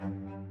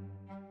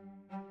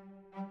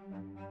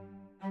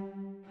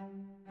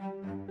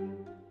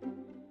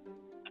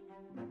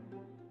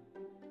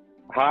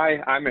Hi,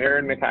 I'm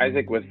Aaron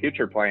McIsaac with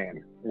Future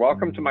Plan.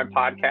 Welcome to my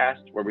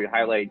podcast where we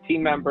highlight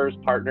team members,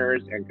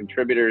 partners, and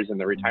contributors in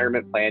the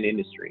retirement plan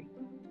industry.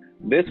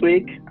 This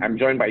week, I'm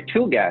joined by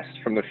two guests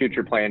from the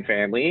Future Plan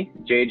family,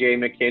 JJ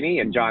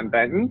McKinney and John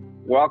Benton.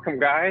 Welcome,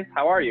 guys.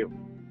 How are you?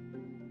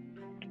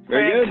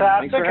 Very good.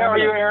 Fantastic. How are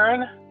you,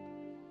 Aaron?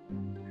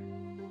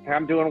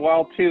 I'm doing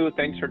well, too.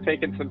 Thanks for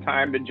taking some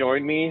time to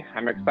join me.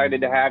 I'm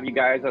excited to have you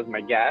guys as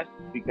my guests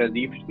because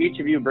each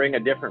of you bring a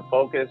different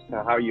focus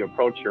to how you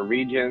approach your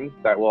regions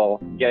that we'll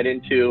get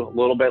into a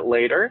little bit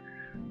later.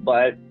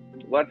 But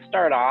let's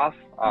start off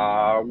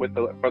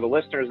for the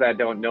listeners that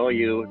don't know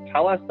you,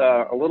 tell us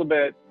a little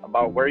bit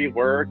about where you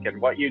work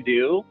and what you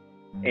do.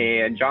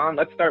 And John,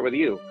 let's start with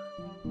you.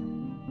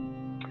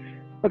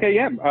 Okay,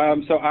 yeah.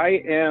 So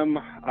I am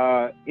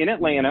in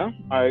Atlanta.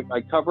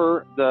 I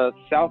cover the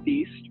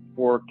Southeast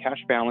for cash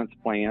balance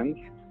plans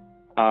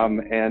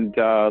and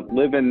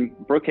live in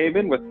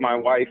Brookhaven with my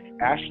wife,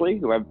 Ashley,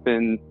 who I've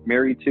been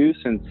married to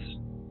since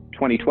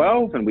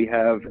 2012. And we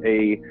have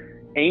a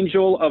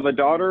angel of a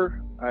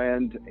daughter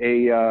and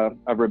a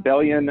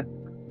rebellion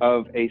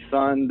of a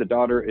son. The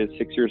daughter is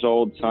 6 years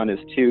old, son is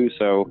 2.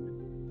 So,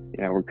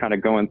 you know, we're kind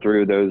of going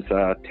through those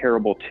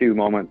terrible 2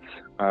 moments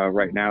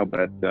right now,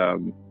 but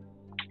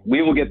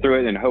we will get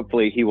through it, and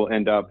hopefully he will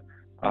end up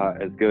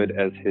as good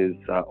as his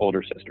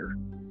older sister.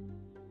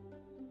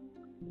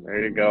 There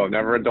you go.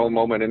 Never a dull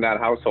moment in that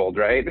household,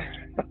 right?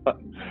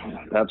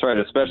 That's right,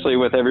 especially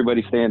with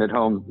everybody staying at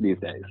home these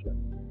days.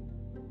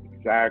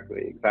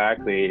 Exactly.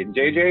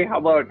 JJ, how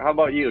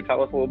about you?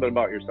 Tell us a little bit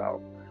about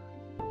yourself.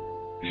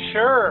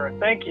 Sure,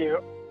 thank you.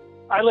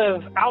 I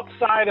live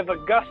outside of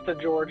Augusta,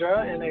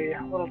 Georgia, in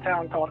a little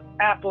town called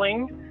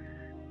Appling.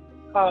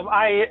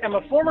 I am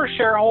a former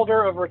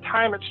shareholder of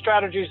Retirement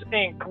Strategies,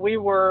 Inc. We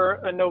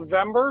were a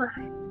November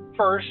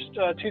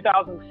 1st,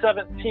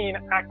 2017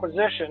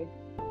 acquisition.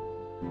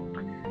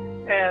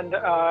 And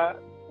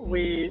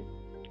we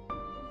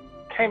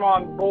came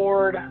on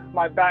board,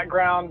 my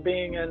background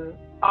being in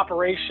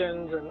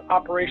operations and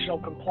operational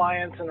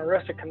compliance and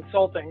ERISA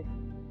consulting.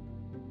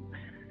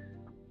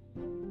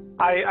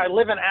 I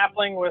live in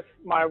Appling with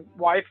my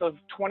wife of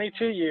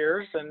 22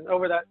 years, and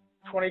over that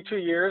 22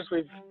 years,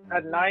 we've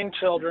had 9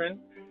 children,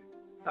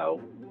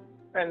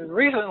 and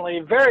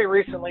very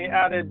recently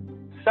added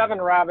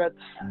 7 rabbits,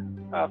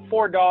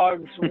 4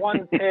 dogs,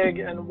 1 pig,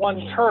 and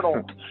 1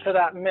 turtle to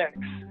that mix.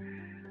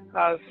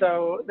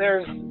 So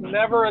there's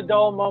never a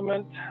dull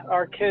moment.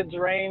 Our kids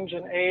range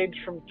in age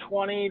from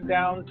 20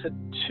 down to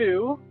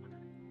 2.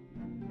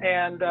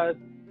 And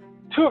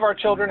 2 of our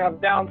children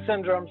have Down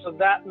syndrome, so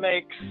that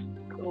makes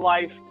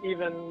life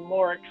even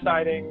more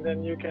exciting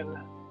than you can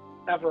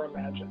ever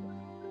imagine.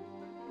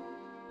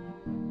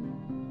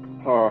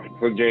 Oh,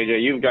 so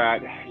JJ, you've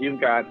got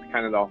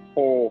kind of the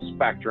whole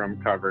spectrum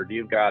covered.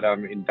 You've got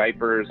them in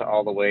diapers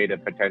all the way to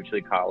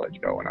potentially college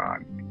going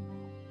on.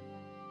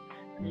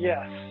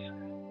 Yes.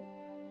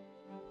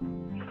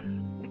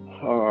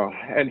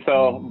 And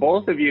so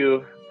both of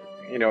you,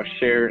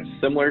 share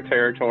similar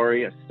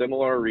territory, a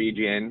similar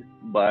region,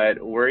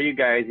 but where you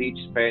guys each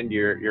spend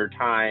your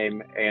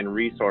time and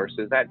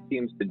resources, that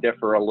seems to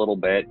differ a little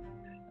bit.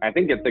 I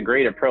think it's a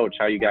great approach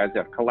how you guys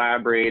have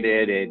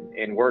collaborated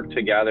and worked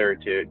together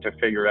to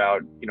figure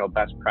out,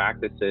 best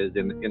practices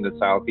in the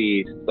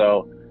Southeast.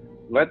 So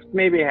let's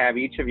maybe have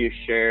each of you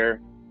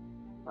share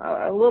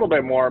a little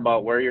bit more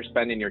about where you're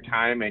spending your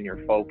time and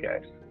your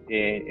focus.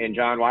 And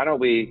John, why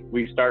don't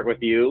we start with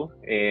you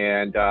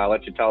and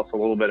let you tell us a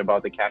little bit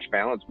about the cash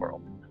balance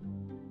world.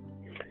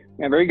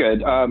 Yeah, very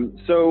good.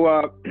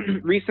 So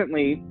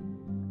recently,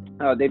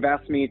 they've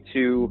asked me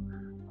to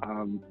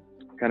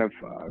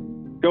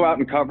go out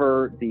and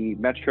cover the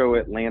Metro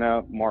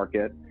Atlanta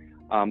market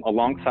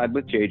alongside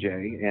with JJ.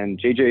 And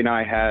JJ and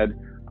I had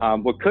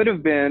what could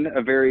have been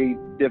a very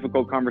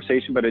difficult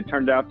conversation, but it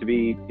turned out to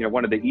be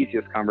one of the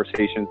easiest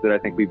conversations that I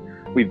think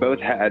we both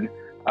had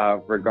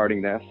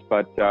regarding this.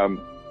 But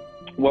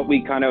what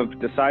we kind of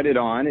decided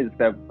on is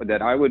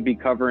that I would be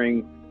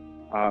covering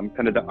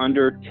kind of the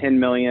under 10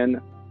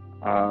 million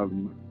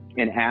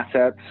in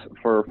assets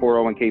for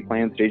 401k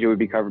plans. JJ would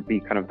be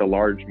kind of the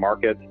large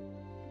market.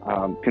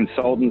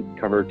 Consultant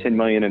cover 10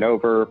 million and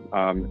over.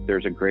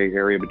 There's a gray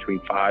area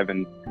between 5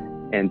 and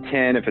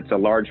 10. If it's a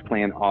large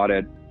plan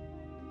audit,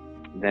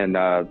 then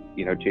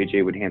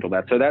JJ would handle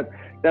that. So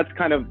that's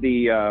kind of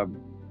the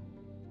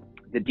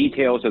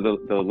details of the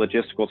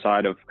logistical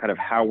side of kind of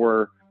how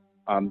we're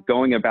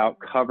going about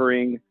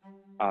covering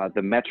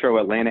the Metro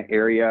Atlanta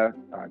area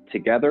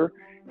together.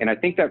 And I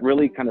think that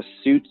really kind of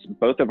suits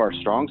both of our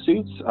strong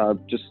suits.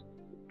 Just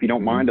if you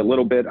don't mind, a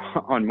little bit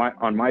on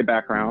my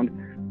background.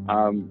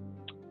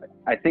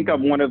 I think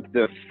I'm one of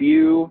the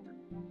few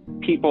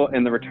people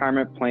in the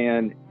retirement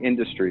plan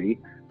industry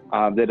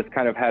that has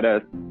kind of had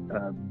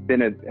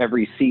been at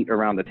every seat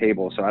around the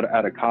table. So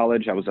out of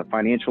college, I was a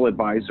financial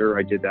advisor.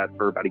 I did that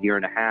for about 1.5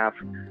 years.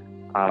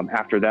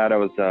 After that, I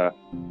was an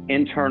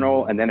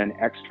internal and then an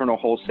external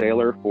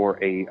wholesaler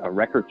for a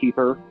record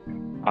keeper.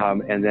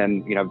 And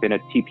then, I've been a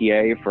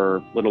TPA for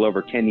a little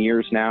over 10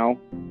 years now.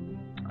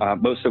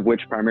 most of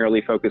which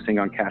primarily focusing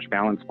on cash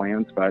balance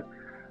plans. But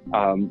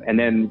and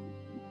then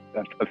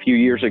a few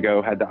years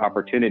ago, had the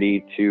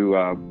opportunity to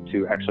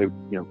actually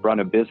run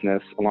a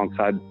business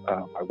alongside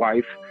my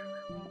wife,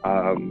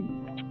 a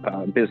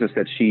business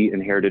that she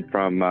inherited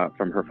from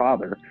her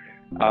father.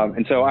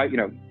 And so I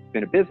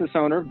been a business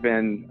owner,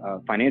 been a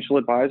financial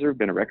advisor,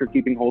 been a record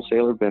keeping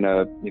wholesaler, been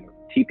a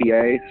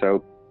TPA.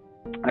 So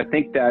I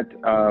think that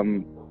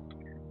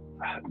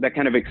that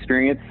kind of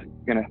experience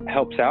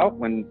helps out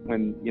when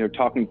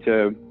talking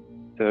to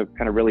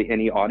kind of really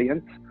any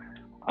audience.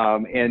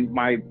 And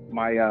my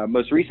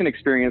most recent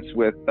experience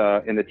with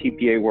in the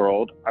TPA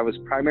world, I was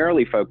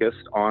primarily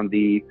focused on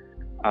the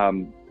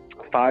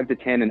 5 to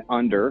 10 and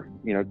under,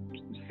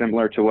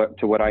 similar to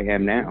what I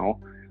am now.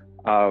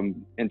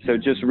 And so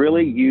just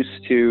really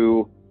used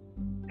to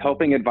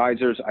helping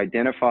advisors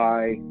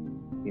identify,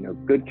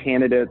 good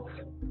candidates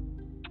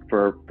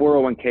for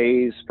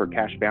 401ks, for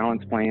cash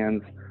balance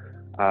plans.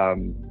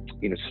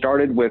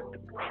 Started with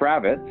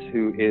Kravitz,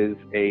 who is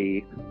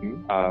a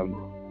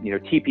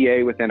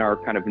TPA within our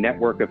kind of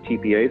network of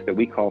TPAs that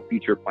we call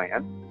Future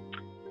Plan.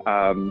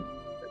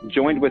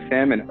 Joined with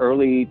them in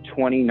early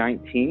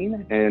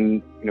 2019,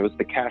 and was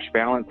the cash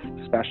balance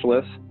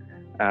specialist,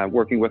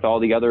 working with all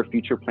the other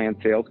Future Plan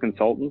sales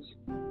consultants,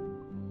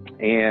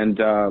 and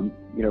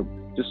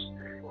just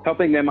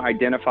helping them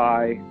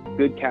identify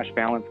good cash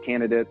balance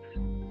candidates.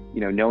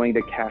 Knowing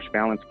that cash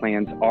balance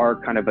plans are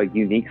kind of a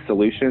unique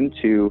solution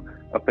to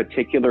a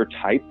particular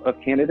type of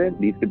candidate.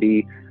 Needs to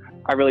be.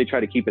 I really try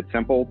to keep it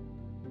simple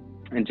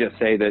and just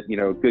say that,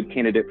 a good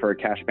candidate for a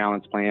cash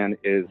balance plan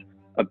is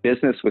a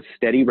business with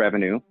steady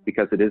revenue,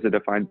 because it is a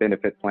defined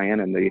benefit plan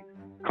and the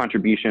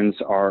contributions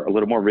are a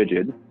little more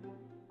rigid,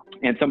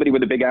 and somebody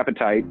with a big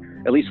appetite,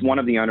 at least one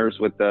of the owners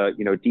with a,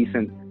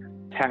 decent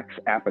tax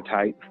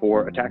appetite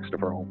for a tax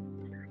deferral.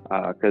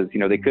 Because,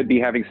 they could be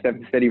having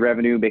steady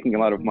revenue, making a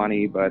lot of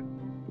money, but,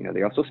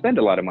 they also spend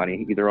a lot of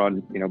money either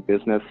on,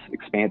 business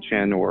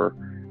expansion or,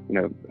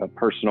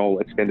 personal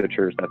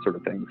expenditures, that sort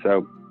of thing.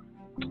 So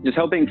just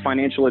helping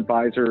financial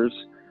advisors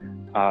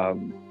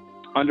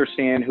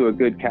understand who a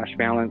good cash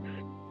balance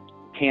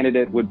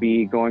candidate would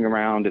be, going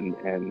around and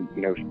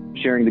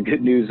sharing the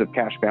good news of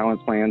cash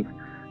balance plans.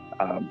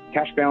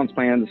 Cash balance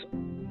plans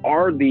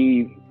are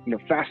the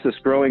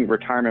fastest growing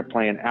retirement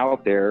plan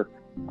out there.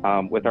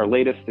 With our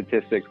latest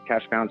statistics,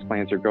 cash balance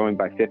plans are growing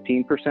by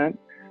 15%.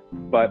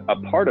 But a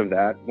part of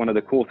that, one of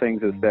the cool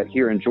things is that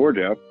here in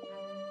Georgia,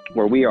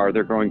 where we are,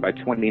 they're growing by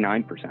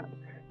 29%.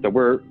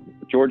 So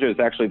Georgia is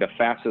actually the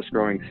fastest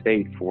growing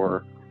state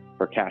for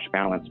cash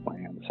balance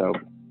plans. So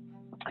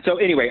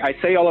anyway, I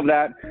say all of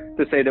that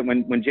to say that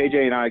when JJ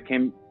and I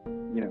came,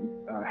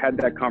 had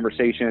that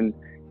conversation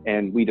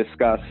and we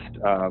discussed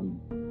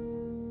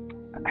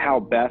how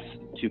best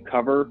to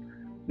cover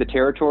the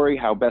territory,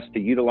 how best to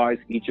utilize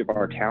each of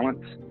our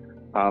talents,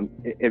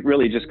 it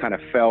really just kind of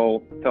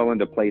fell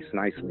into place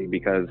nicely,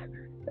 because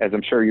as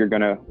I'm sure you're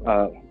going to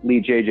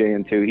lead JJ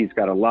into, he's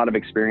got a lot of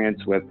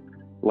experience with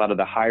a lot of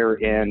the higher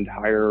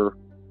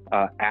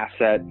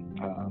asset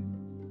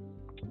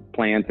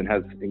plans, and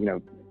has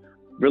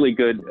really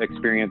good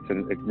experience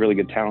and a really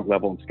good talent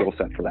level and skill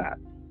set for that.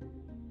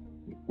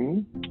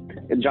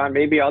 And John,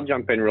 maybe I'll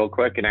jump in real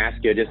quick and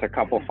ask you just a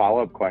couple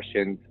follow-up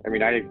questions. I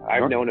mean,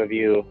 I've known of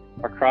you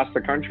across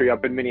the country,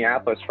 up in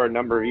Minneapolis for a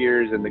number of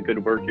years, and the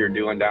good work you're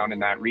doing down in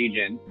that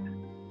region.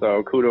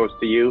 So kudos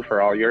to you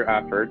for all your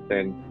efforts.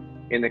 And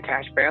in the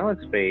cash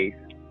balance space,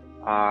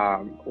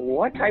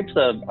 what types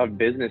of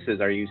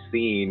businesses are you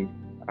seeing,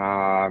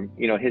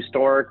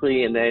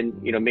 historically, and then,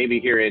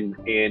 maybe here in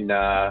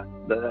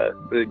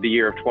the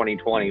year of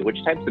 2020, which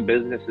types of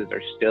businesses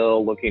are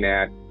still looking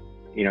at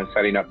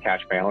setting up cash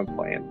balance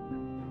plans?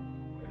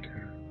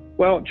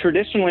 Well,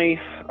 traditionally,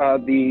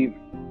 the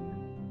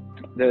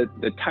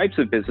types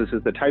of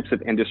businesses, the types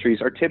of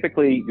industries are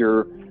typically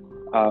your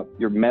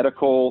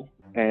medical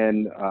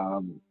and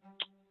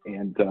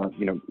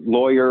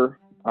lawyer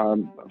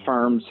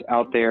firms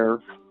out there.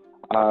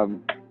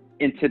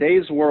 In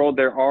today's world,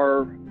 there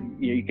are,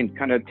 you can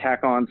kind of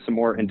tack on some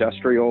more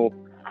industrial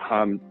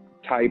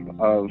type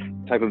of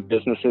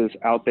businesses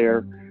out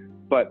there,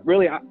 but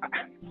really,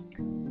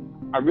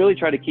 I really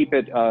try to keep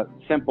it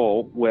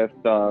simple with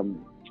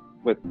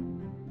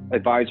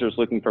advisors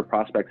looking for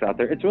prospects out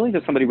there. It's really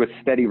just somebody with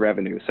steady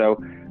revenue.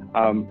 So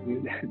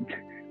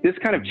this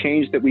kind of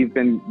change that we've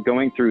been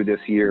going through this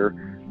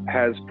year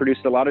has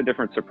produced a lot of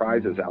different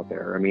surprises out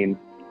there. I mean,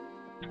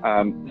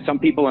 some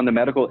people in the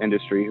medical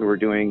industry who are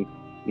doing,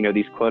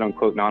 these quote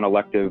unquote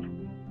non-elective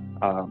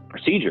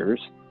procedures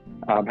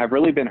have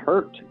really been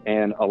hurt.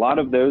 And a lot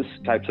of those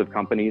types of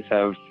companies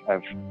have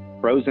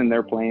frozen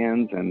their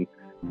plans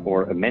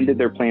or amended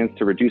their plans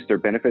to reduce their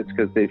benefits,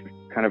 because they've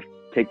kind of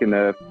taken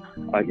a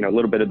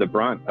little bit of the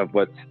brunt of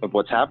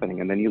what's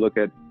happening. And then you look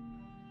at,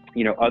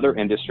 other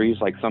industries,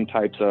 like some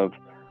types of,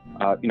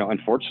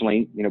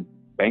 unfortunately,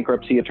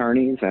 bankruptcy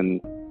attorneys and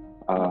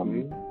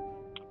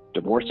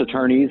divorce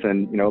attorneys,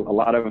 and, a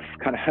lot of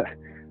kind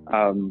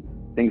of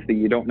things that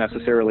you don't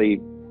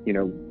necessarily,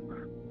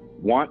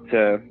 want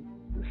to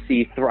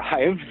see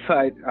thrive,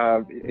 but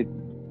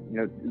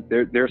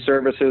their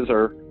services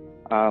are,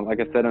 like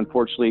I said,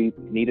 unfortunately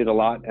needed a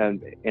lot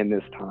in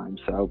this time.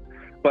 So,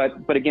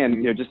 but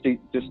again, just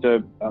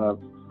to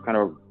kind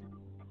of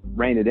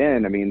rein it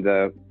in. I mean,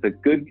 a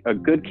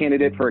good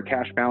candidate for a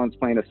cash balance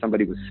plan is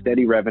somebody with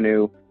steady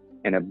revenue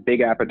and a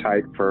big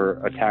appetite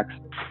for a tax,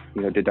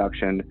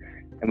 deduction.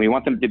 And we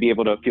want them to be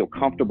able to feel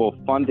comfortable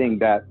funding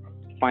that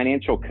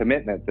financial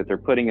commitment that they're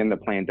putting in the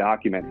plan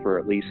document for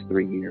at least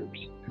 3 years.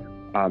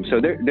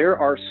 So there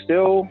are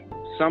still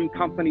some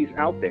companies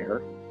out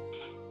there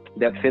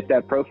that fit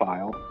that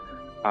profile.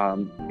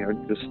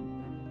 Just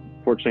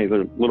fortunately,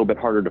 they're a little bit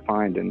harder to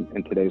find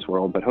in today's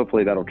world, but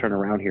hopefully that'll turn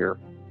around here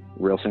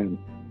real soon.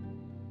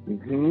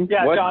 Mm-hmm.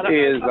 Yeah, what John.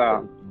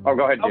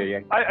 Go ahead,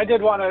 JJ. I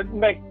did want to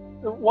make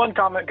one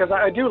comment because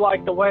I do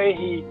like the way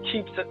he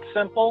keeps it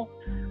simple.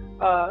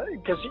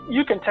 Because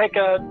you can take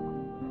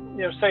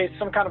say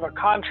some kind of a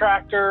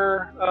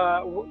contractor.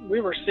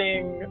 We were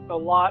seeing a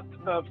lot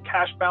of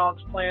cash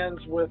balance plans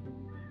with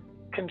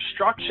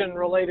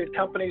construction-related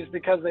companies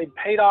because they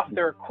paid off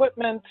their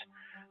equipment,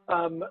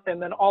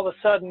 and then all of a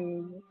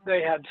sudden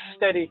they had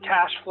steady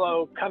cash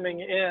flow coming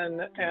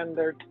in, and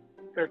their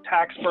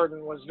tax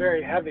burden was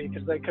very heavy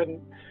because they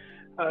couldn't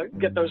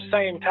get those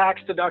same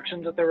tax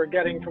deductions that they were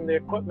getting from the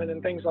equipment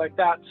and things like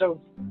that. So,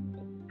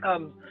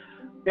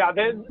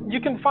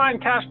 you can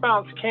find cash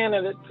balance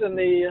candidates in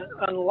the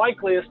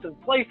unlikeliest of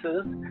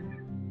places,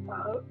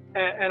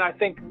 and I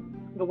think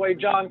the way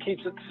John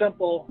keeps it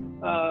simple,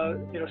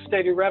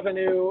 steady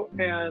revenue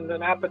and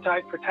an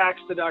appetite for tax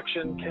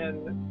deduction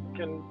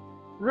can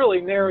really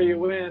narrow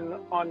you in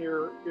on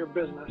your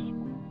business.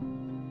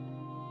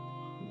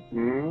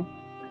 Mm-hmm.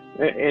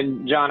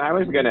 And John, I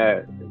was going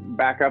to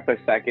back up a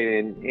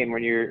second, and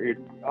when you're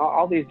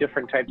all these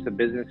different types of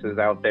businesses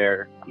out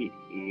there,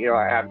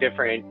 have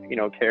different,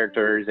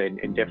 characters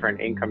and different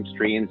income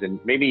streams and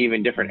maybe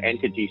even different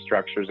entity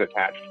structures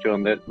attached to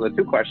them. The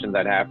two questions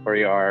I'd have for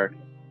you are,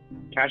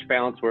 cash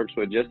balance works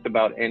with just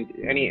about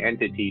any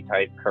entity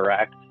type,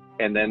 correct?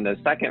 And then the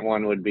second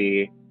one would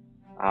be,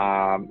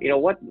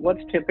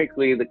 what's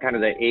typically the kind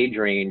of the age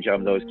range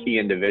of those key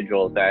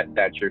individuals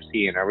that you're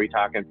seeing? Are we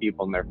talking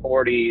people in their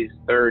 40s,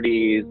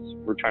 30s?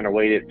 We're trying to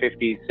wait at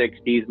 50s,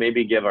 60s?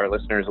 Maybe give our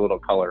listeners a little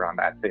color on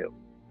that too.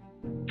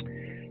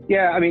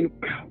 Yeah, I mean,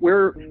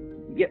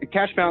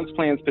 cash balance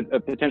plans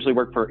potentially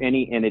work for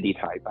any entity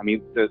type. I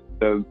mean,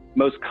 the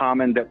most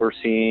common that we're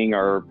seeing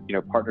are,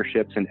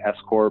 partnerships and S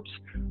corps.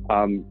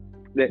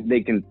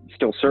 They can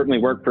still certainly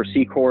work for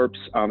C corps.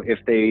 If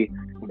a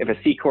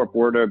C corp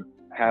were to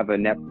have a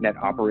net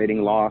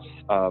operating loss,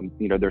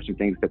 there's some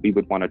things that we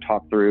would want to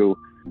talk through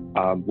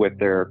with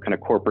their kind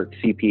of corporate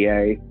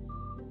CPA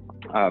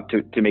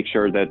to make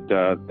sure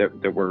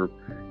that we're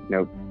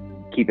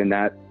keeping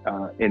that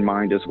in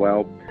mind as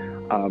well.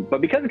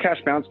 But because the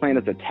cash balance plan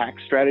is a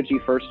tax strategy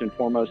first and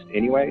foremost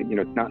anyway,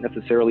 it's not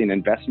necessarily an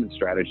investment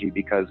strategy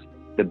because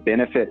the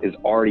benefit is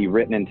already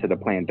written into the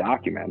plan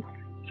document.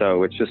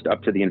 So it's just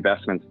up to the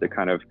investments to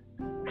kind of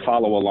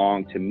follow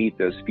along to meet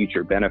those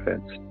future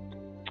benefits.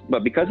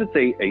 But because it's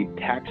a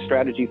tax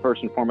strategy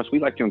first and foremost, we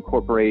like to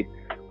incorporate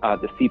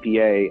the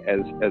CPA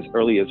as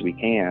early as we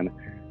can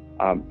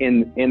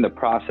in the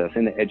process,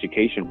 in the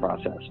education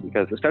process,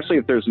 because especially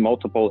if there's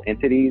multiple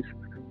entities,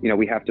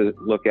 we have to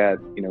look at,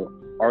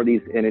 are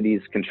these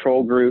entities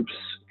control groups,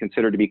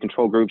 considered to be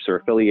control groups or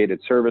affiliated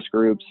service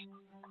groups?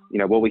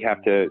 Will we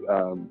have to,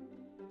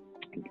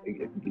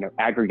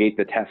 aggregate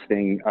the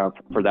testing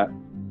for that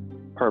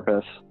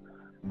purpose?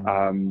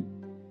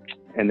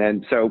 And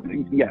then, so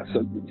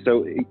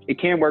it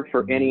can work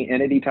for any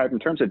entity type. In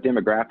terms of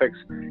demographics,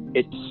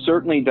 it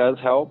certainly does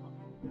help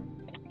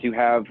to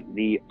have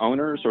the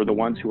owners or the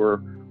ones who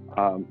are,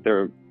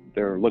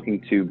 they're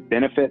looking to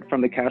benefit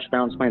from the cash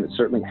balance plan. It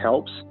certainly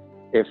helps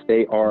if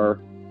they are,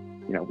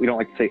 we don't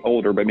like to say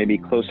older, but maybe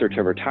closer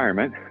to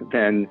retirement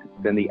than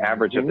the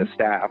average of the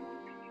staff.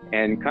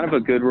 And kind of a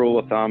good rule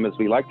of thumb is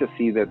we like to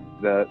see that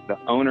the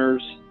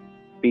owners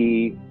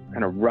be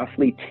kind of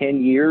roughly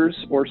 10 years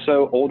or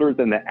so older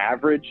than the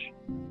average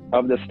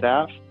of the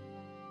staff.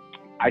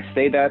 I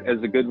say that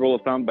as a good rule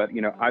of thumb, but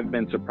I've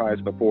been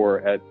surprised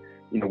before at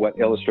what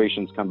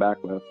illustrations come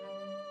back with.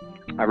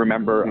 I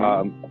remember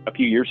a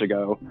few years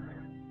ago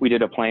we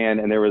did a plan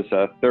and there was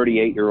a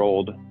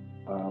 38-year-old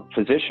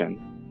physician,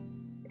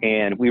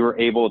 and we were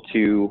able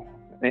to,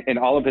 and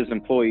all of his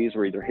employees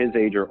were either his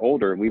age or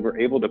older, and we were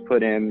able to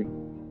put in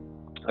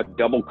a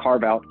double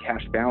carve-out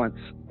cash balance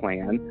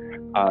plan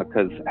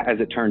because as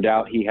it turned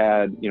out, he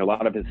had a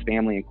lot of his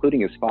family,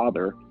 including his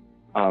father,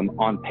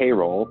 on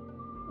payroll.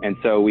 And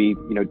so we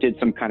did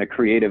some kind of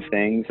creative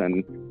things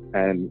and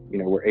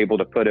were able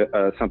to put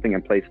something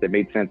in place that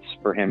made sense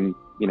for him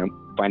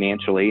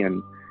financially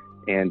and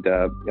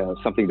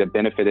something that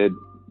benefited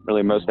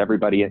really most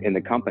everybody in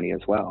the company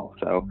as well.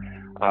 So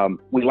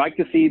we like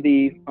to see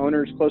the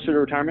owners closer to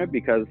retirement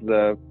because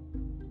for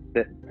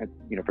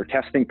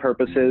testing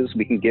purposes,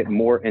 we can get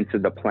more into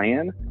the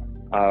plan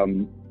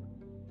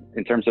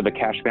in terms of a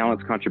cash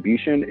balance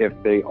contribution if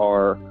they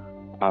are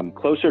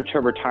closer to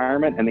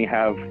retirement and they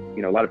have,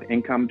 a lot of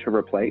income to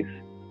replace.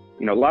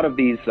 A lot of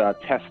these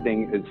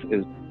testing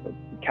is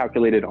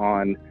calculated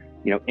on,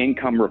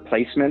 income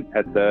replacement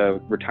at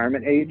the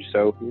retirement age.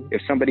 So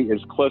if somebody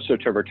is closer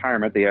to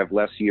retirement, they have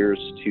less years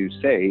to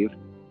save.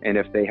 And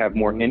if they have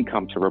more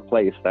income to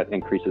replace, that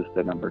increases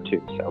the number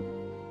too. So,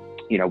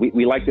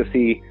 we like to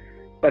see,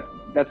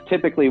 that's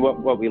typically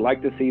what we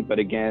like to see. But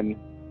again,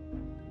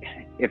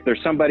 if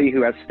there's somebody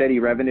who has steady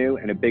revenue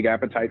and a big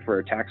appetite for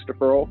a tax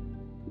deferral,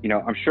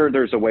 I'm sure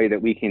there's a way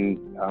that we can,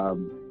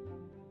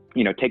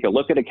 take a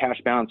look at a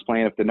cash balance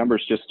plan. If the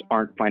numbers just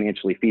aren't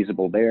financially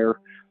feasible there,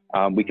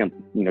 we can,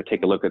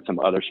 take a look at some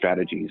other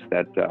strategies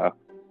that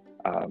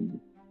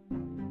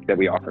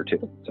we offer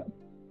too. So.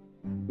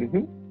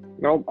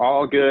 Nope,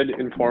 all good,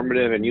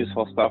 informative, and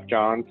useful stuff,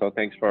 John. So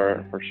thanks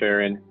for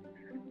sharing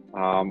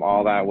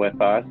all that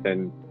with us.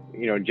 And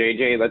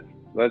JJ,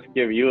 let's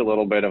give you a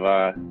little bit of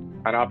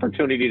an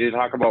opportunity to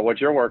talk about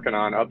what you're working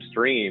on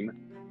upstream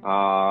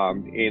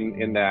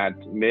in that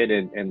mid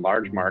and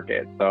large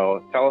market.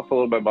 So tell us a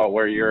little bit about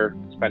where you're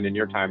spending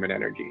your time and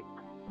energy.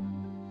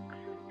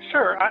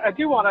 Sure. I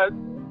do want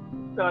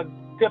to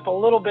dip a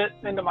little bit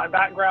into my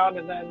background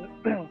and then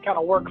kind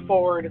of work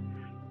forward,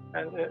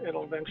 and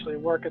it'll eventually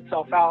work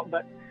itself out.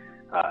 But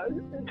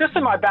just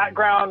in my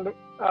background,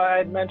 I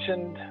had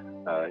mentioned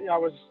I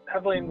was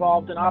heavily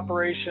involved in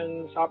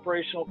operations,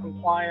 operational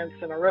compliance,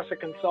 and ERISA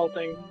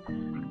consulting.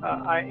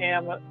 I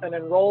am an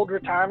enrolled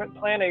retirement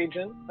plan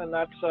agent, and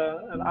that's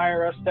an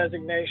IRS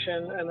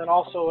designation, and then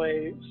also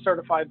a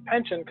certified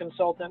pension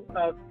consultant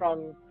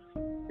from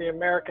the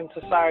American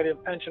Society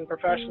of Pension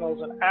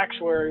Professionals and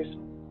Actuaries.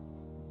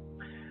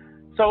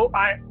 So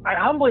I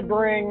humbly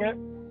bring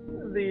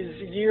these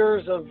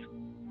years of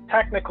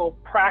technical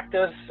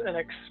practice and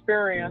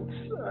experience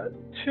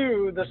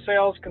to the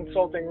sales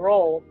consulting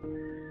role.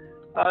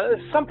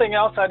 Something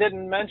else I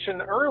didn't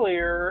mention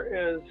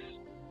earlier is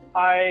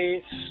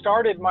I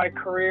started my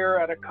career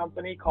at a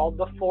company called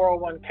the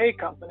 401k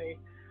Company,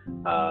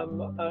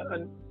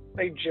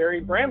 a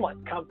Jerry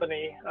Bramlett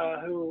company,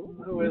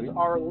 who is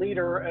our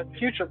leader at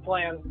Future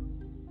Plan.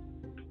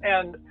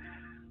 And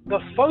the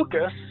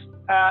focus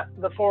at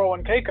the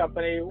 401k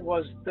Company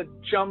was the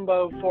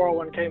jumbo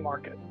 401k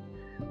market,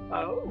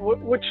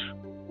 which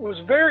was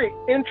very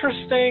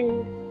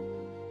interesting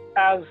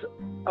as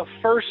a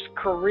first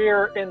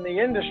career in the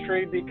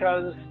industry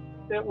because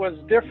it was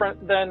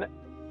different than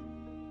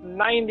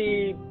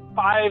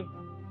 95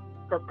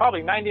 or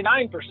probably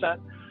 99%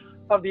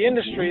 of the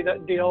industry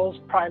that deals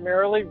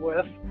primarily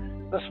with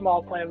the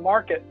small plan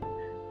market.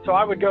 So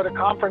I would go to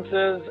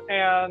conferences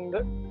and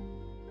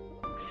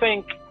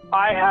think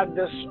I had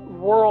this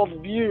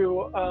world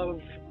view of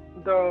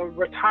the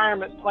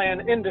retirement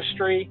plan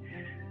industry,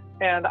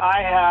 and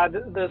I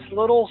had this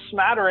little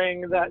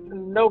smattering that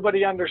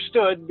nobody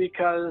understood,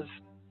 because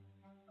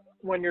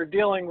when you're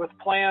dealing with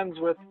plans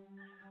with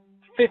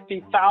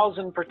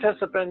 50,000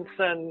 participants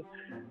and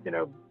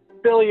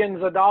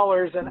billions of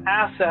dollars in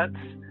assets,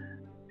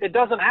 it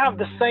doesn't have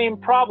the same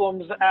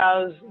problems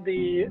as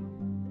the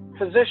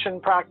physician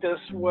practice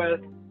with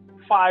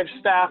 5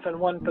 staff and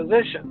 1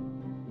 physician.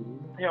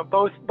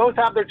 Both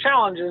have their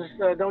challenges,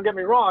 don't get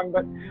me wrong,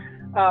 but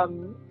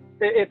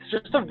it's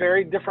just a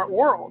very different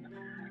world.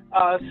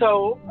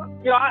 So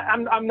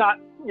I'm not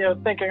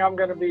thinking I'm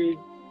going to be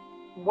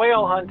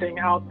whale hunting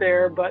out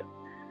there, but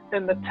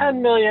in the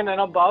 10 million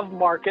and above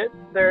market,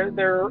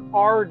 there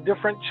are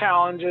different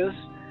challenges.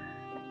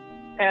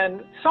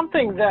 And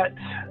something that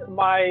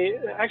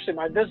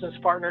my business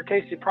partner,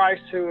 Casey Price,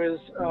 who is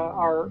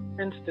our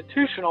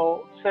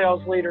institutional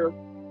sales leader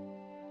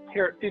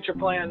here at Future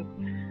Plan,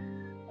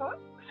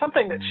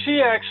 something that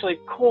she actually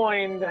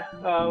coined,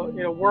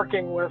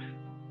 working with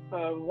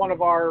one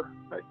of our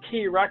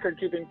key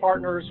record-keeping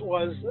partners,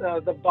 was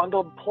the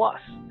bundled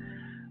plus.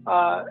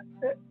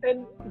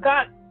 And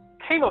that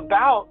came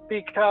about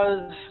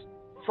because,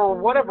 for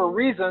whatever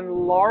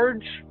reason,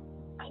 large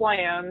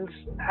plans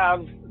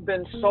have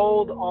been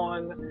sold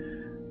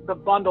on the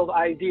bundled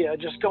idea,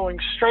 just going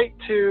straight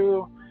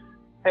to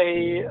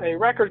a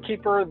record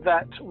keeper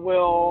that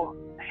will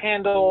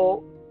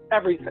handle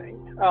everything.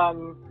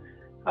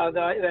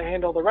 They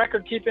handle the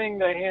record keeping,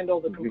 they handle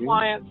the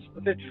compliance,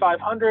 the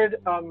 5500,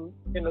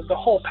 the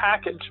whole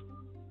package.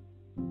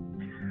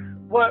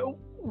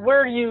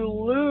 Where you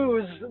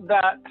lose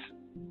that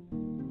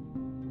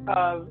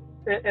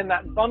in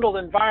that bundled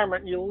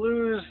environment, you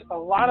lose a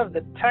lot of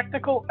the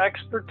technical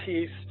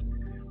expertise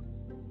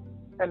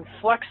and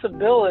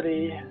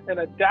flexibility and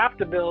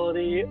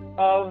adaptability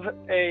of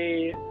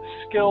a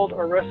skilled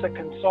ERISA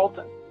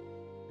consultant.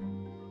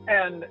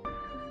 And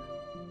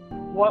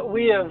what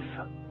we have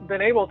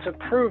been able to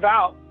prove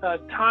out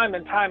time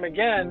and time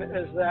again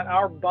is that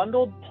our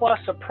bundled plus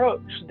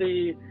approach,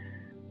 the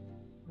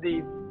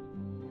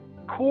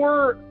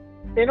core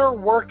inner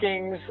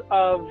workings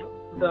of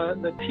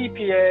the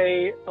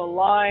TPA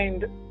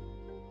aligned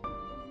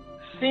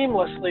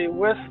seamlessly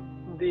with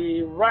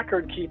the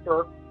record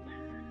keeper,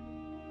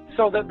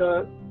 so that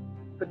the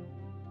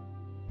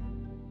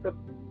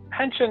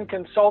pension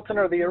consultant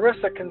or the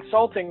ERISA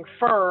consulting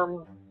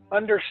firm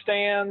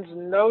understands,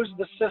 knows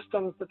the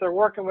systems that they're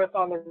working with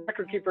on the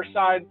record keeper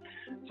side.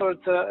 So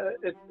it's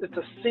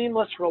a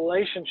seamless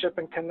relationship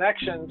and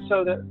connection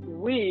so that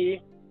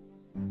we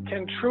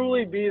can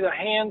truly be the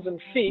hands and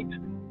feet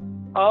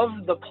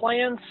of the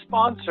plan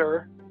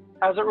sponsor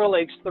as it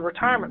relates to the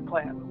retirement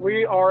plan.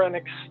 We are an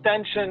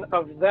extension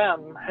of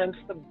them, hence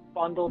the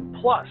bundled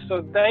plus.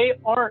 So they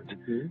aren't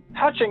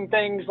touching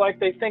things like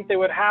they think they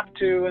would have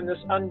to in this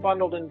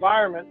unbundled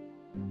environment.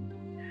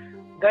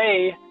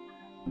 They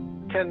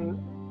can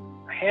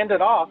hand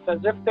it off as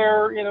if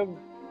they're,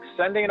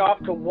 sending it off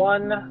to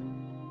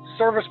one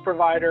service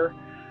provider,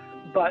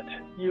 but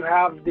you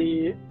have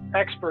the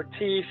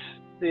expertise,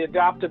 the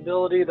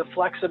adaptability, the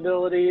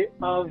flexibility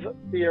of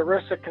the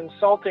ERISA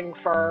consulting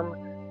firm,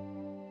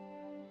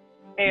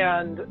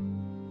 and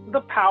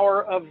the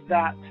power of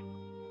that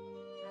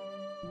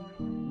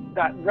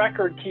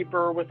record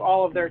keeper with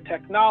all of their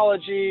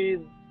technology,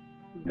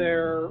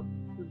 their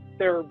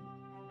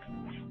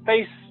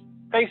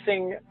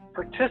facing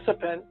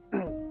participant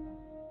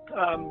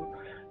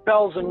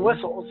bells and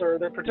whistles, or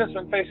their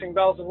participant facing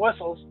bells and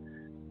whistles.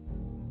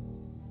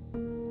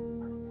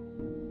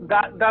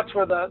 That's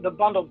where the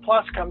bundled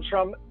plus comes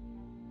from.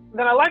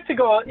 Then I like to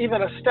go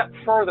even a step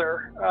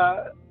further,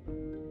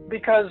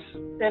 because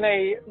in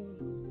a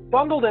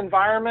bundled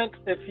environment,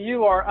 if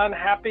you are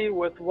unhappy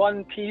with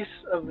one piece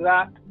of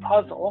that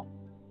puzzle,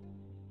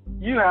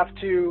 you have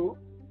to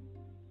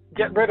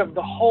get rid of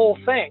the whole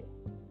thing.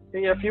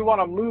 If you want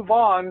to move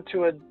on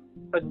to a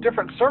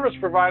different service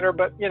provider,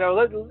 but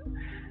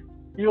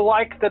you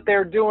like that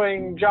they're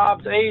doing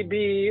jobs A,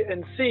 B,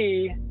 and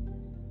C,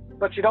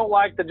 but you don't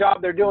like the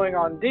job they're doing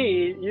on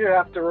D, you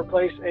have to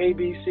replace A,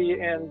 B, C,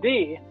 and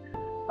D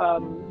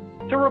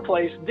to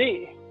replace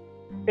D.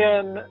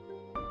 In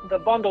the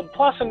bundled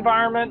plus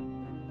environment,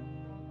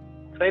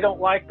 if they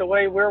don't like the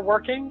way we're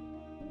working,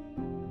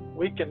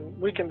 we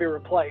can be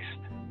replaced.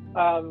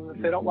 If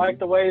they don't like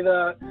the way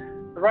the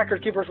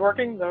record keeper's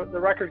working, the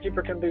record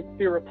keeper can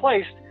be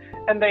replaced,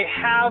 and they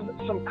have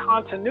some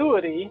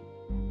continuity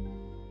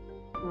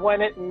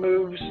when it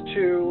moves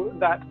to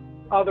that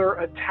other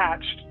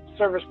attached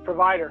service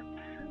provider.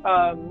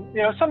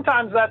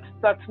 Sometimes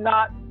that's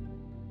not,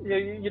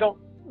 you don't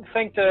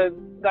think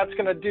that's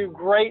going to do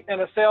great in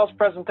a sales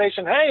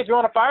presentation. Hey, if you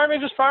want to fire me,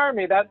 just fire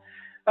me. That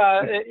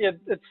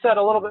it's said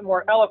a little bit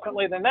more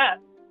eloquently than that.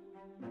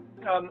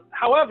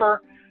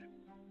 However,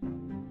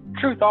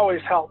 truth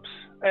always helps,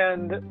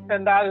 and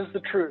that is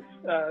the truth.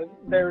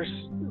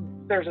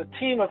 There's a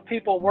team of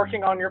people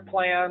working on your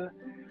plan,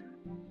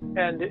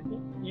 and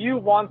you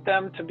want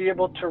them to be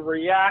able to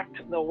react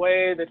the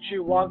way that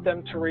you want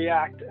them to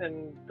react,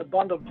 and the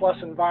bundled plus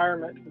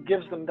environment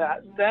gives them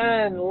that.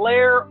 Then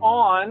layer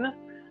on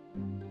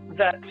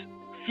that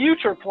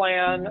future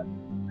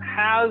plan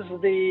has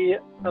the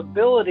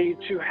ability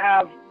to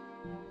have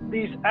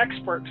these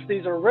experts,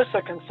 these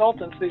ERISA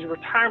consultants, these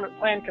retirement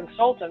plan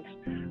consultants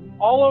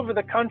all over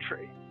the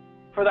country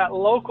for that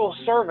local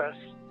service.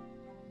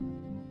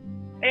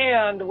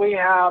 And we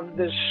have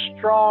this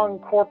strong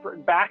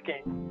corporate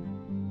backing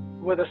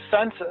with a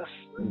census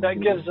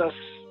that gives us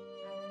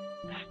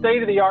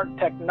state-of-the-art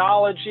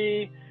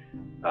technology,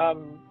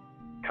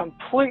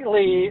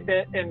 completely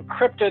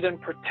encrypted and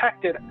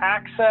protected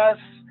access.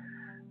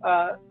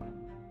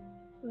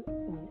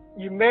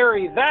 You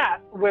marry that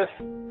with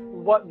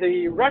what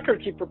the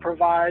record keeper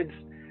provides,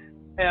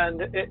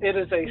 and it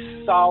is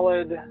a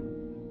solid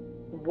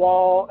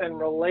wall and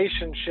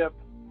relationship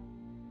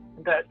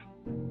that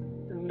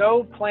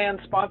no plan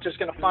sponsor is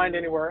going to find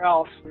anywhere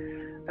else.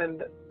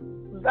 And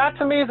that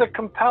to me is a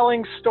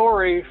compelling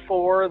story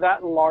for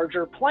that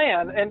larger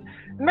plan, and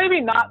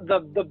maybe not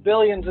the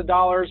billions of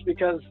dollars,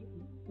 because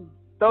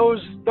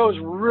those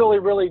really,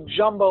 really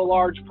jumbo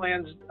large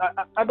plans,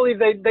 I believe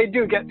they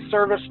do get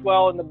serviced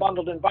well in the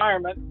bundled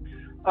environment,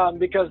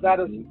 because that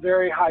is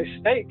very high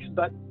stakes.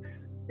 But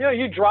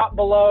you drop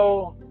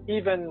below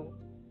even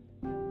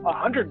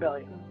 100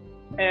 billion,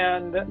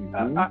 and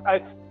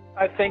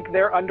I think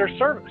they're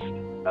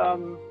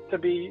underserviced, to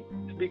be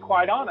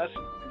quite honest.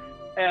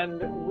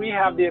 And we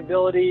have the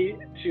ability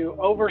to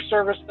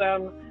over-service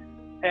them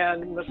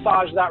and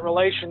massage that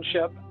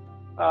relationship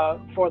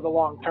for the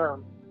long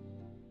term.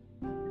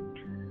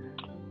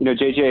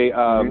 JJ,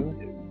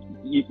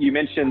 you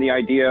mentioned the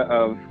idea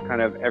of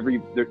kind of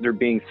there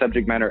being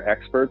subject matter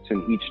experts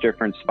in each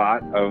different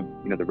spot of,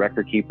 the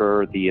record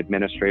keeper, the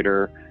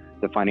administrator,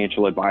 the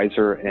financial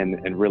advisor,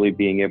 and really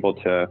being able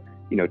to,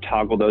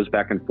 toggle those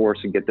back and forth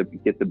and get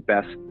the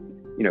best,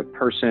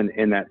 person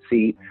in that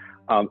seat.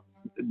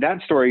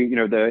 That story,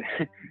 the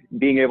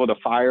being able to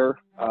fire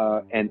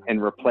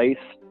and replace,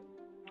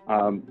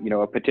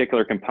 a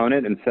particular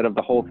component instead of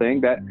the whole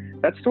thing, that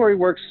story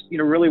works,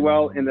 really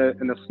well in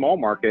the small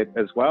market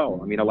as well.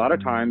 I mean, a lot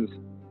of times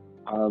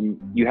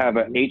you have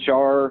an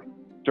HR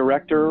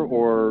director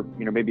or,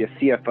 maybe a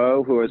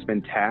CFO who has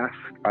been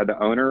tasked by the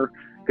owner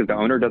because the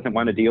owner doesn't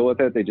want to deal with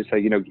it. They just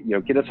say,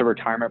 get us a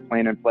retirement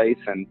plan in place,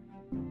 and,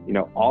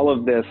 all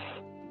of this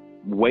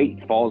weight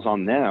falls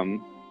on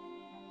them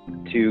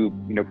to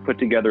put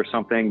together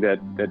something that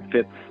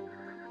fits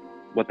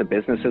what the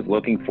business is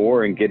looking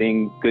for and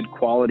getting good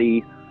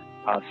quality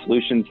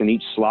solutions in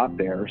each slot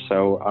there.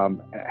 So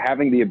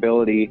having the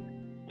ability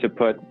to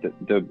put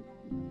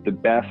the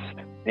best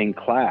in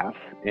class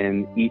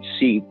in each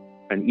seat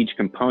and each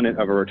component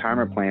of a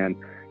retirement plan,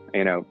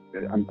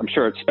 I'm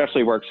sure it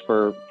especially works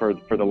for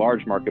the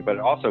large market, but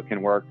it also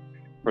can work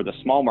for the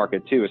small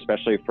market too,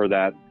 especially for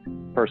that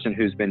person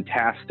who's been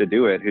tasked to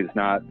do it, who's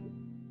not,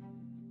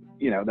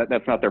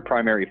 that's not their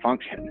primary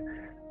function.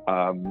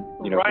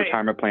 Right,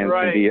 retirement plans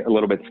right. can be a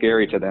little bit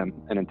scary to them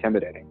and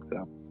intimidating.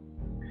 So.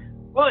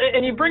 Well,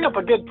 and you bring up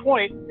a good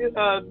point,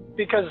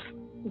 because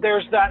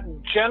there's that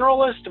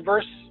generalist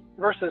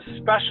versus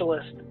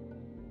specialist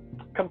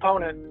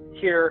component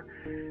here.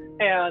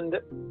 And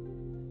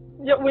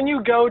yet when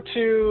you go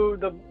to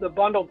the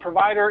bundled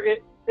provider,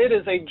 it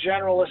is a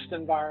generalist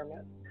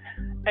environment.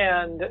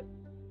 And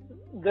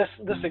this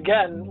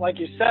again, like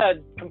you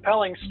said,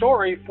 compelling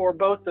story for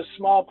both the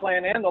small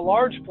plan and the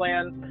large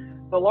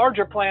plan. The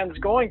larger plan is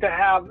going to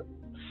have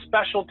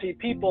specialty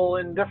people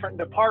in different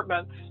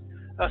departments,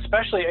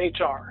 especially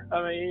HR.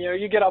 I mean,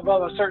 you get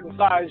above a certain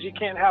size, you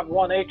can't have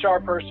one HR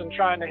person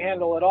trying to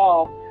handle it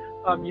all.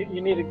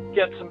 You need to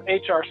get some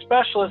HR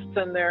specialists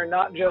in there,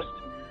 not just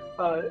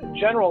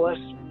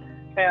generalists.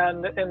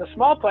 And in the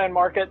small plan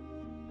market,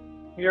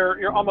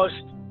 you're almost,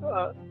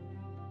 a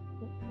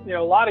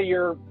lot of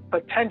your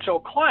potential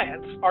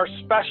clients are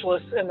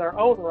specialists in their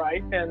own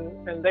right,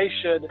 and they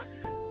should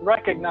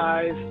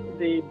recognize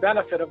the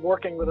benefit of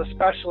working with a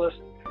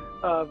specialist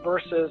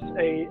versus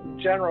a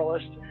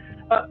generalist.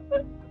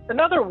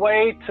 Another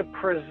way to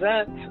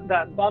present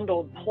that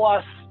bundled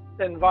plus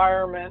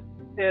environment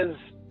is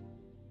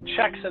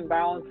checks and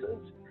balances.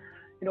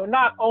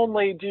 Not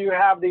only do you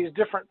have these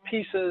different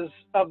pieces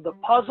of the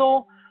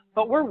puzzle,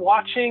 but we're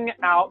watching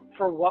out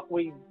for what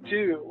we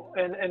do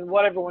and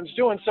what everyone's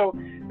doing. So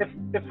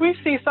if we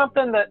see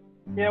something that,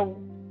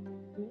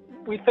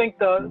 we think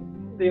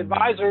the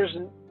advisors,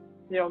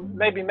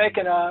 maybe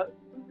making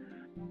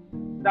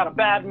not a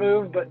bad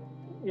move, but,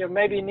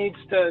 maybe needs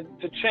to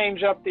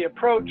change up the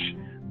approach,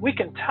 we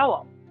can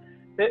tell them.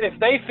 If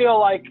they feel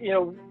like,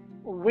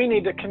 we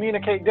need to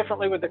communicate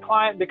differently with the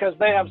client because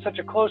they have such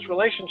a close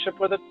relationship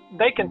with it,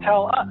 they can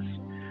tell us.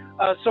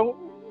 So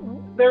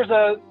there's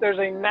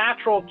a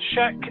natural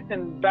check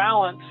and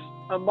balance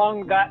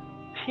among that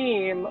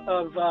team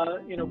of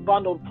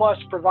bundled plus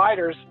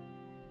providers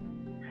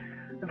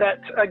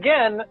that,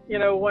 again,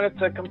 when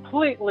it's a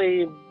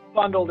completely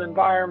bundled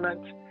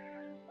environment,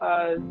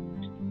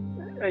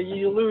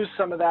 you lose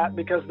some of that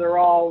because they're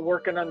all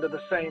working under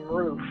the same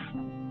roof.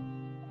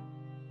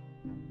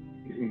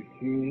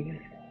 Mm-hmm.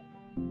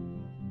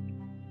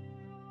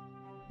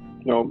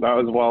 No, that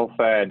was well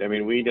said. I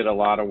mean, we did a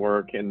lot of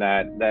work in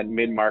that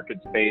mid-market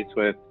space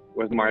with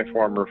my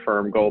former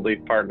firm, Gold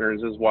Leaf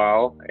Partners, as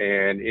well.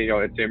 And,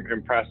 it's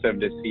impressive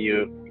to see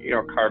you,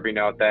 carving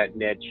out that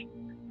niche,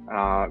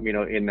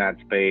 in that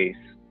space.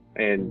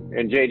 And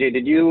JJ,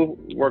 did you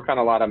work on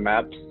a lot of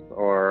MEPs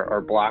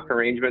or block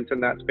arrangements in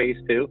that space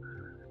too?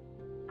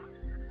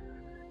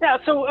 Yeah.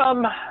 So,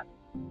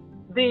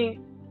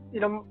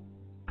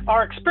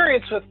 our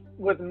experience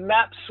with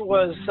MEPs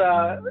was,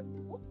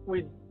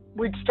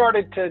 we'd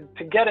started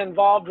to get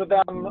involved with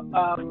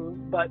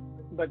them, but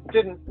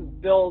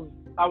didn't build,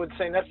 I would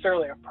say,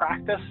 necessarily a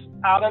practice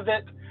out of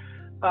it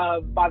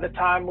by the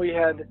time we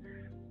had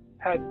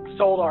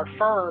sold our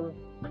firm.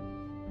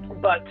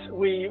 But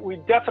we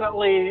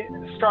definitely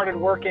started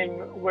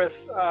working with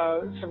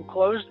some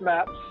closed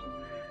MEPs,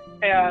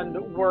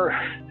 and we're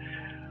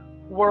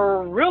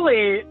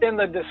really in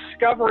the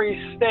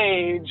discovery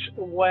stage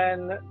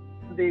when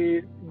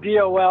the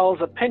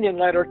DOL's opinion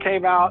letter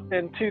came out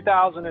in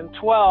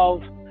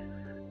 2012.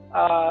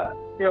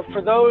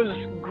 For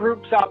those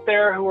groups out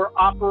there who are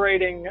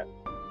operating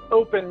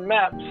open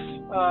MEPs,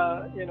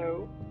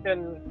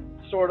 in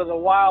sort of the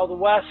Wild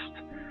West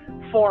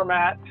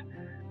format,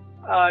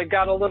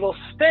 got a little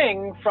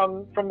sting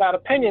from that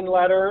opinion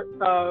letter,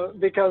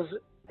 because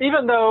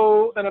even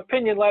though an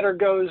opinion letter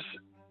goes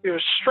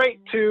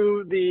straight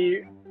to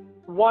the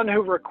one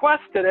who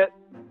requested it,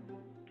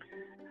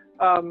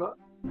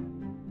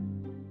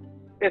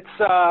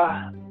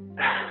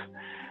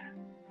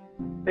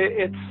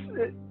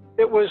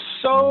 it was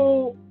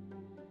so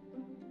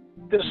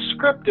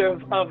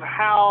descriptive of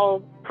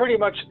how pretty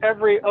much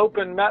every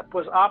open MEP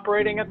was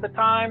operating at the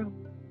time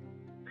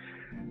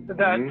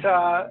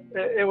that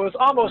it was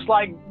almost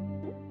like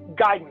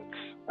guidance,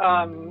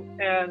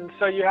 and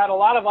so you had a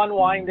lot of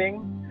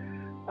unwinding.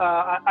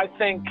 I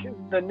think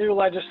the new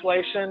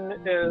legislation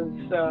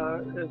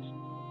is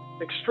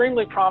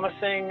extremely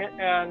promising,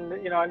 and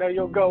I know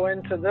you'll go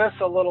into this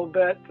a little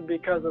bit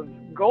because of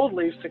Gold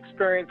Leaf's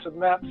experience with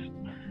MEPs,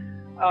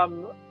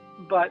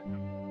 but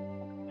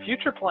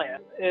Future Plan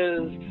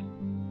is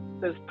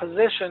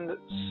positioned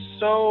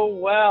so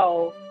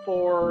well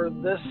for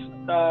this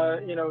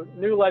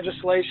new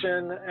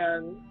legislation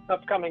and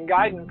upcoming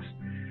guidance.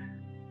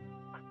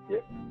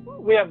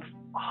 We have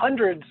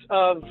hundreds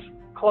of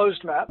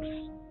closed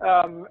MEPs,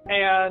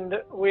 and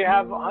we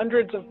have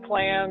hundreds of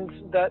plans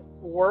that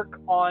work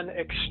on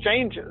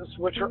exchanges,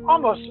 which are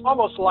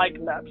almost like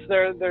MEPs.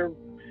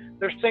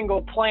 They're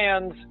single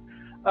plans,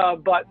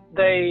 but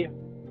they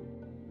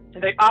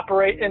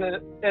operate in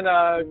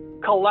a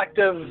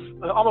collective,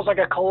 almost like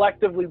a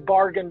collectively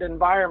bargained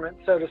environment,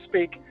 so to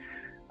speak.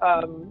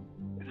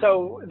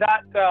 So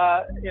that,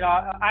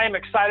 I am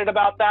excited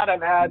about that.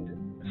 I've had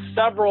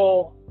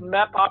several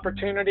MEP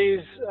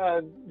opportunities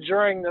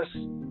during this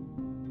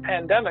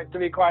pandemic, to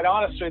be quite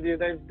honest with you.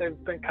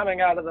 They've been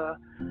coming out of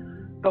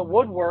the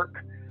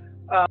woodwork.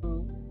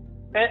 And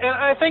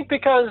I think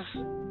because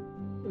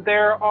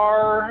there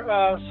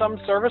are some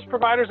service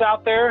providers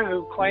out there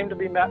who claim to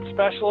be MEP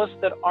specialists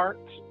that aren't,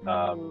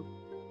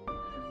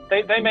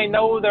 they may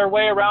know their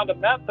way around a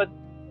MEP, but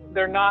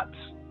they're not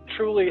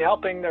truly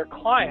helping their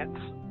clients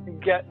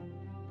get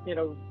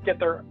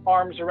their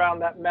arms around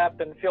that MEP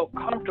and feel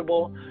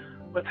comfortable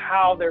with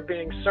how they're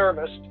being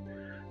serviced.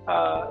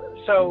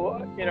 So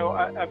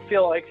I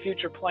feel like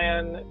Future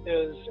Plan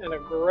is in a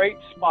great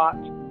spot,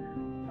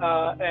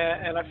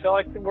 and I feel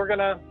like we're going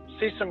to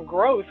see some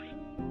growth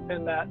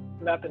in that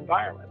MEP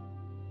environment.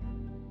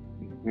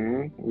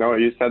 Mm-hmm. No,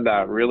 you said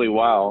that really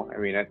well. I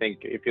mean, I think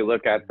if you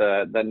look at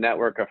the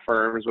network of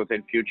firms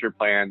within Future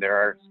Plan, there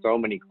are so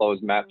many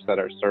closed MEPs that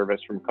are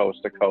serviced from coast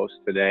to coast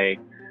today.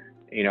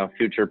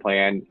 Future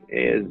Plan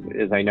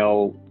is I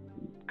know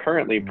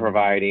currently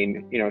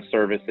providing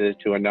services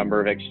to a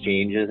number of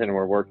exchanges, and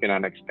we're working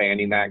on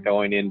expanding that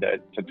going into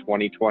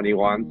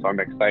 2021. So I'm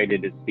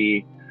excited to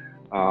see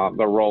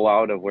the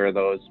rollout of where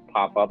those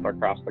pop up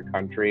across the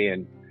country.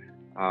 And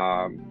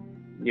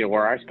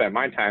where I spent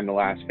my time the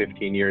last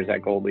 15 years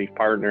at Gold Leaf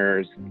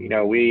Partners,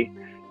 we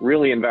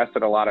really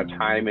invested a lot of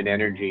time and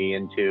energy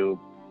into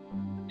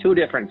two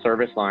different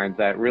service lines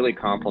that really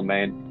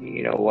complement,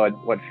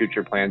 what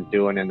Future Plan's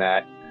doing in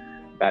that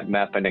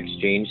MEP and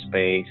exchange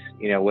space,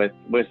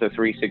 with the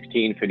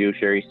 316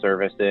 fiduciary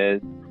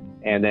services,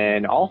 and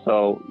then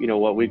also,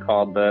 what we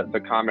call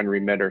the common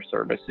remitter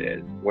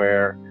services,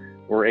 where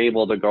we're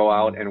able to go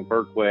out and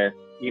work with,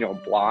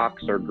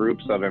 blocks or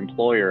groups of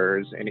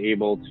employers and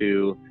able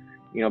to,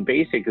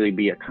 basically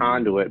be a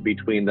conduit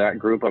between that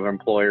group of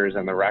employers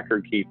and the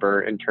record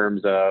keeper in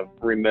terms of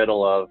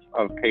remittal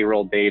of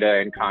payroll data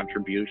and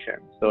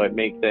contributions. So it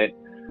makes it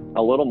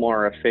a little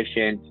more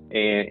efficient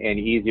and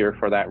easier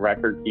for that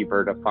record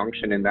keeper to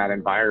function in that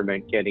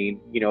environment, getting,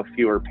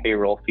 fewer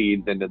payroll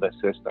feeds into the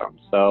system.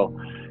 So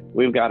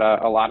we've got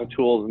a lot of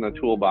tools in the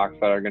toolbox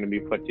that are going to be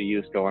put to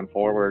use going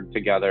forward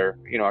together,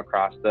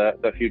 across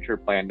the Future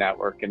Plan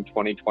network in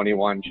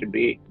 2021 should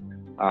be,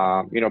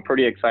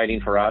 pretty exciting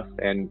for us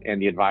and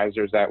the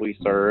advisors that we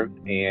serve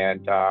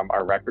and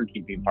our record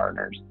keeping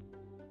partners.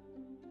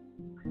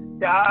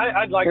 Yeah,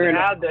 I'd like to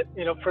add that,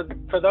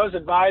 for those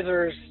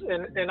advisors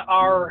in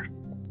our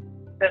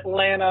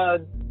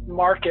Atlanta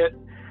market,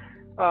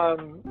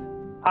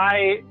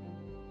 I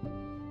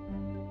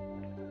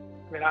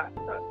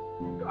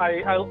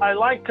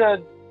like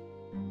to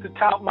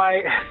tout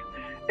my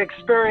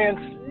experience,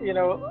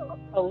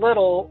 a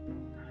little,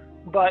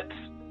 but,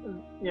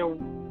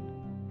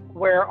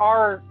 where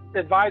our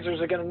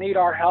advisors are going to need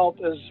our help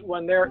is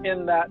when they're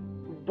in that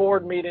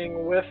board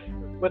meeting with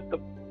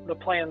the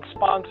plan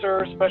sponsor,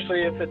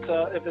 especially if it's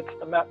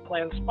the MEP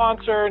plan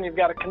sponsor and you've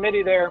got a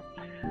committee there.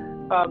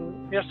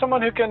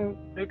 Someone who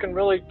can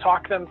really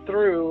talk them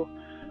through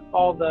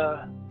all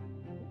the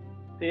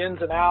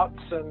ins and outs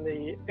and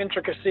the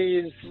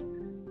intricacies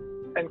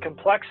and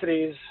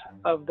complexities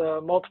of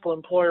the multiple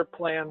employer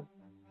plan,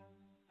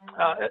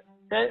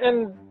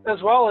 and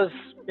as well as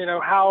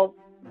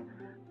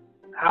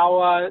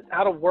how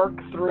to work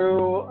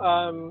through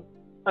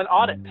an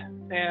audit,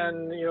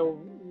 and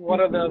what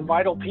are the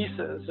vital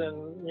pieces,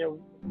 and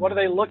what are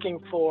they looking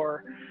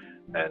for,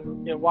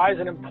 and why is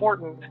it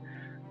important.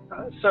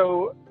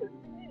 So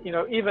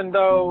even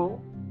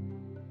though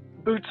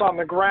boots on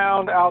the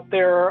ground out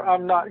there,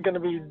 I'm not going to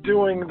be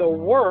doing the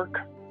work,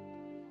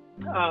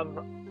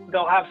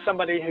 they'll have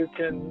somebody who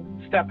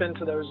can step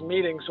into those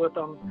meetings with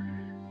them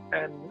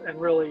and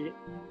really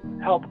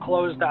help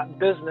close that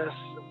business,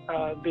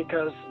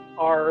 because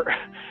our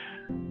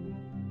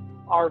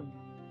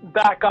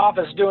back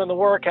office doing the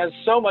work has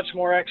so much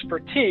more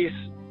expertise,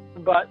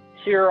 but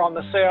here on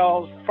the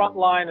sales front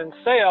line and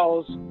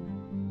sales,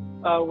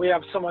 we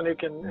have someone who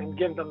can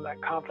give them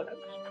that confidence.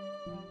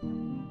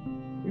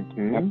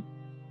 Mm-hmm. Yep.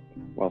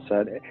 Well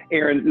said.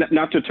 Aaron,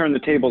 not to turn the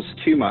tables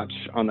too much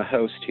on the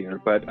host here,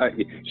 but Sure.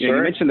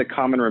 You mentioned the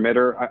common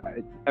remitter.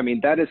 I mean,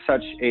 that is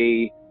such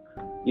a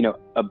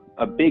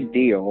big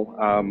deal.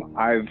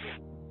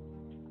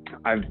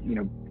 I've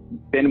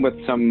been with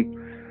some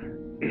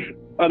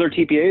other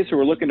TPAs who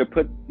are looking to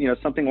put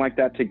something like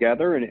that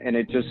together, and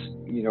it just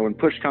when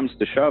push comes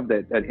to shove,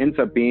 that ends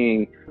up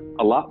being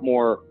a lot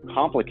more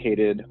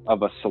complicated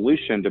of a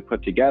solution to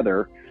put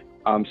together.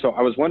 So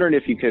I was wondering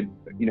if you could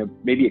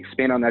maybe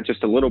expand on that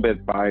just a little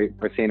bit by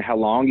saying how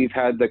long you've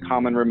had the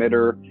common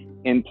remitter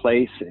in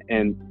place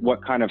and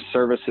what kind of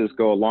services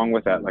go along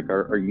with that. Like,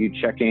 are you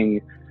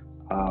checking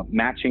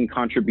matching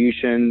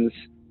contributions.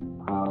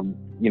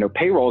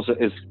 Payrolls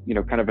is,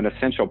 kind of an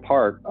essential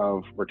part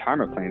of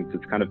retirement plans.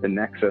 It's kind of the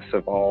nexus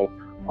of all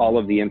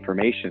of the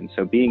information.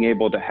 So being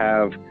able to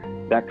have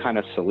that kind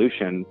of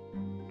solution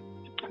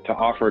to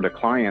offer to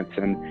clients,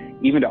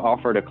 and even to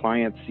offer to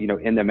clients,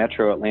 in the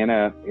Metro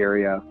Atlanta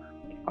area,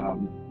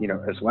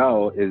 as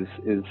well is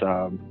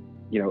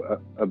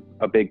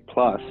a big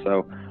plus.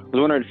 So I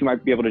was wondering if you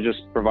might be able to just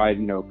provide,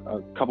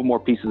 a couple more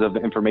pieces of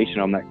information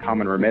on that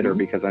common remitter,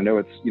 because I know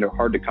it's,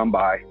 hard to come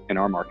by in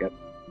our market.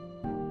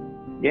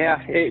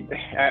 Yeah,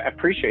 I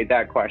appreciate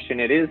that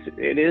question. It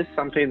is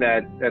something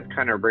that's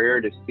kind of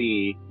rare to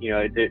see,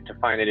 to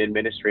find an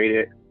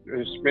administration,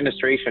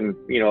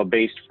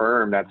 based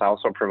firm that's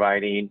also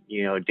providing,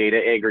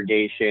 data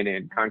aggregation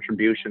and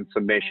contribution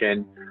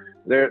submission.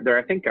 There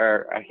I think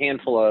are a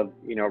handful of,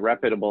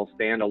 reputable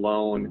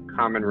standalone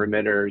common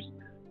remitters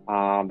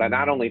that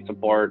not only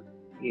support,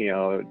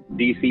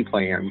 DC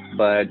plans,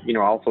 but,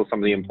 also some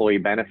of the employee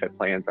benefit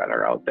plans that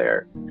are out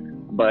there.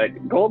 But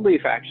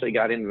Goldleaf actually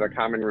got into the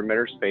common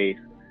remitter space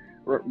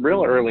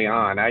real early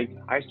on. I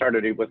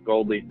started it with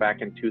Goldleaf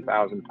back in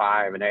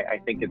 2005, and I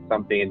think it's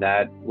something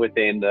that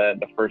within the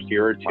first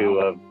year or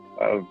two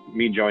of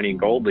me joining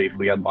Goldleaf,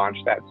 we had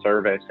launched that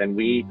service, and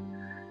we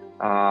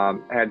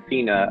had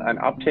seen an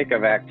uptick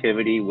of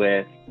activity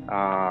with,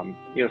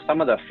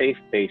 some of the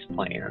faith-based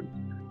plans,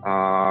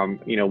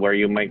 where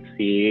you might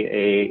see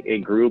a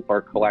group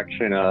or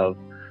collection of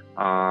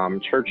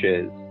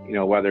churches,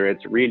 whether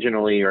it's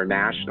regionally or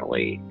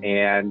nationally.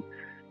 And,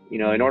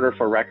 in order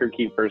for record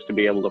keepers to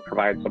be able to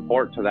provide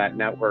support to that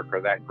network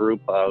or that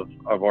group of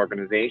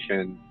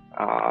organizations,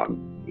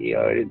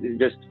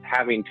 just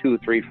having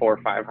 200, 300,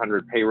 400,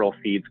 500 payroll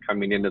feeds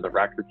coming into the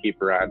record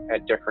keeper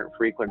at different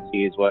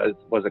frequencies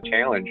was a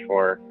challenge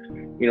for,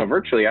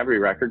 virtually every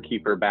record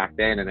keeper back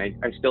then. And I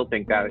still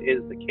think that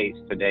is the case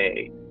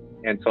today.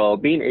 And so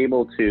being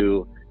able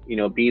to,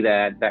 be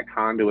that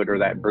conduit or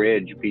that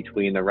bridge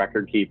between the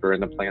record keeper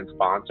and the plan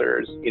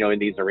sponsors, in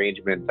these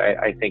arrangements,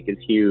 I think is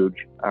huge,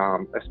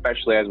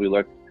 especially as we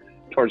look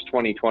towards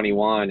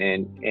 2021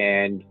 and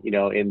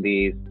in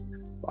these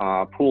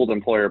pooled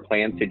employer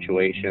plan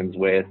situations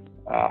with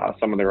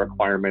some of the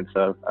requirements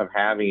of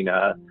having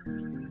a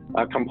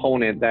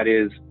component that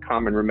is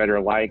common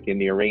remitter-like in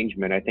the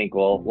arrangement. I think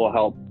will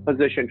help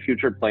position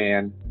future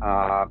plan,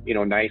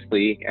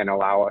 nicely, and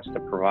allow us to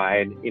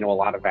provide, a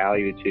lot of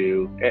value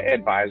to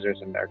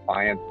advisors and their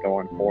clients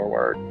going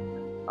forward.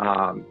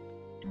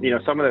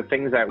 Some of the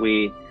things that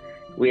we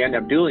end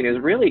up doing is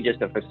really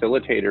just a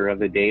facilitator of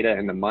the data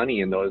and the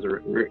money in those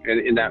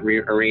in that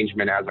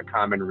arrangement as a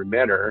common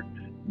remitter.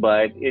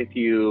 But if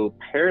you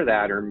pair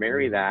that or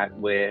marry that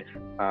with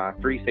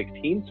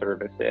 316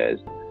 services,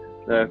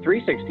 the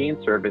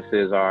 316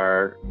 services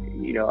are,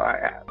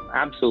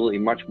 absolutely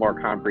much more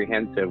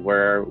comprehensive,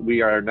 where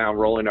we are now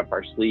rolling up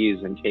our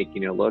sleeves and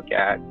taking a look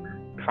at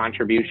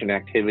contribution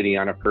activity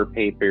on a per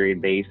pay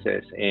period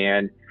basis,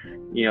 and,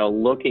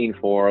 looking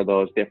for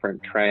those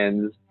different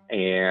trends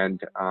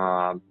and,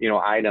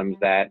 items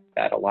that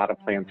a lot of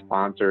plan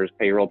sponsors,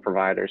 payroll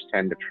providers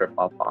tend to trip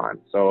up on.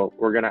 So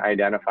we're going to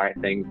identify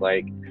things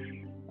like,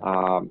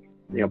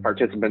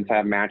 participants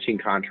have matching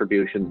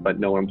contributions, but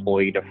no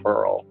employee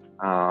deferral.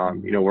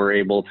 We're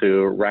able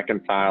to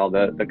reconcile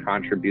the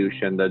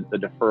contribution, the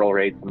deferral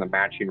rates and the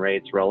matching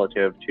rates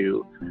relative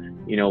to,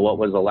 what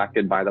was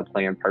elected by the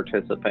plan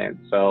participant.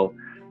 So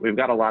we've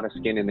got a lot of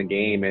skin in the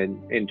game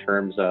in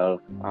terms of,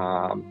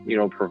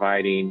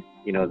 providing,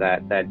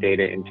 that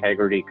data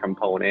integrity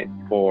component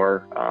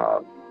for,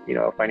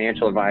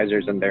 financial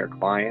advisors and their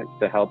clients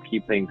to help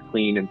keep things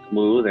clean and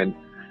smooth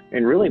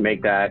and really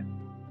make that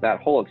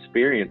whole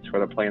experience for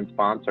the plan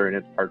sponsor and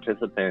its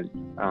participants,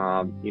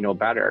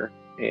 better.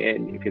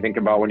 And if you think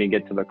about when you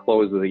get to the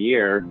close of the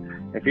year,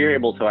 if you're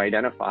able to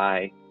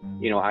identify,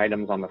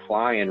 items on the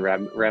fly and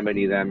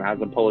remedy them, as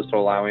opposed to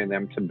allowing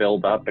them to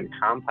build up and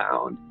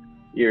compound,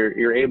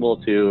 you're able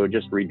to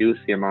just reduce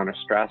the amount of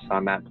stress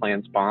on that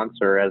plan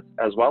sponsor as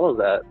well as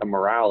the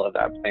morale of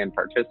that plan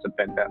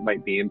participant that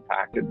might be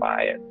impacted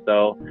by it.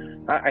 So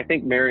I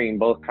think marrying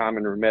both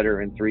common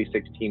remitter and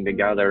 316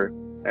 together,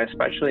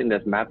 especially in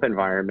this MEP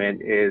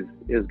environment, is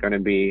going to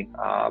be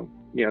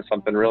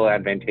something real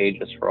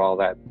advantageous for all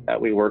that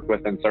we work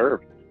with and serve.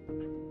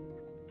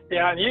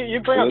 Yeah, and you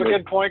bring up a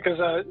good point, because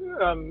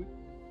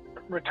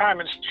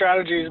Retirement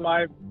Strategies,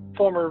 my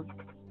former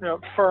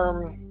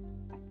firm,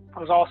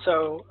 was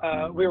also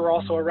we were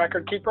also a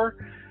record keeper.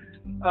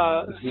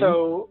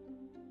 So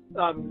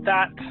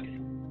that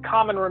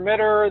common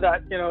remitter,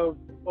 that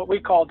what we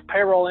called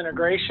payroll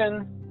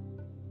integration,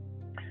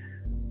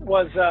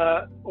 was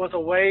a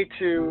way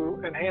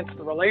to enhance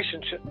the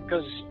relationship,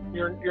 because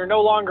you're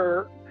no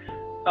longer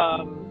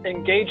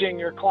engaging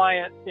your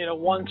client,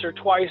 once or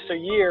twice a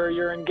year.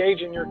 You're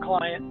engaging your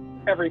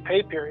client every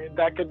pay period.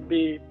 That could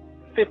be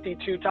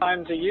 52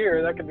 times a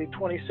year. That could be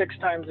 26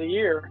 times a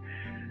year.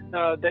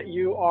 That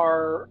you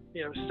are,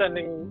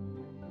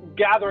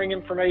 gathering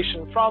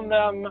information from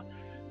them,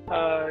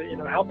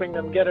 helping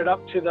them get it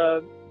up to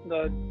the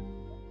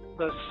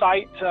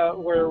site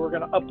where we're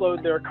going to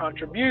upload their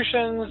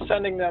contributions,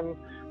 sending them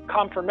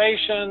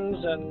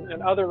confirmations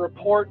and other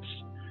reports.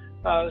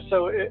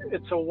 So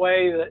it's a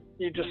way that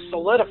you just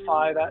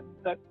solidify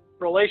that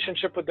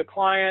relationship with the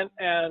client,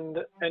 and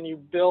you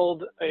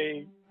build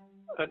a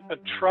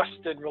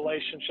trusted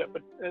relationship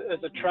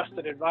as a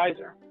trusted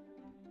advisor.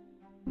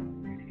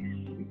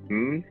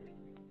 Mm-hmm.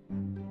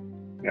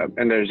 Yep.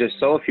 And there's just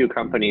so few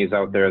companies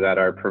out there that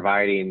are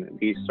providing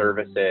these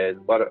services,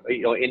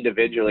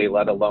 individually,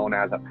 let alone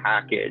as a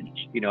package.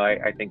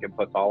 I think it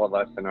puts all of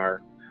us and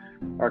our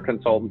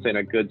consultants in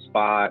a good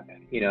spot,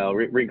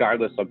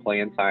 regardless of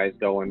plan size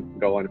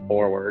going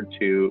forward,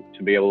 to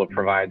be able to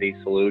provide these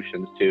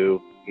solutions to,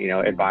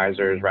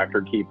 advisors,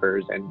 record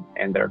keepers,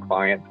 and their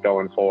clients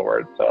going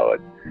forward. So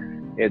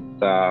it's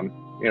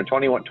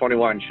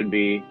 2021 should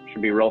be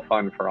real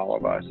fun for all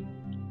of us.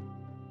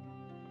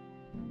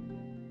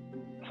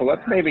 So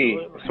let's maybe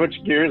switch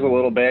gears a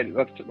little bit.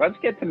 Let's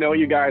get to know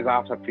you guys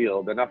off the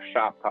field. Enough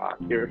shop talk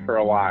here for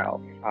a while.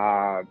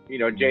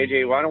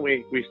 JJ, why don't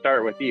we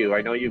start with you?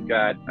 I know you've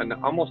got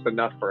almost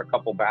enough for a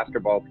couple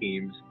basketball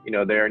teams,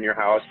 there in your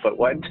house. But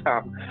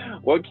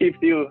what keeps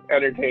you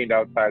entertained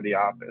outside the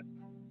office?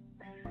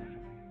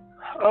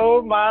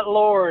 Oh my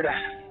Lord,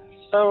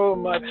 so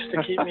much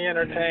to keep me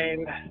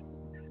entertained.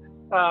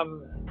 Well,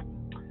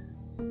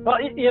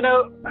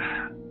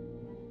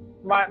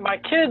 my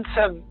kids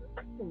have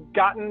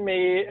gotten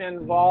me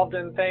involved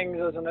in things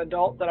as an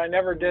adult that I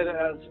never did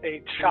as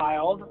a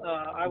child.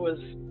 I was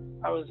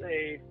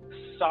a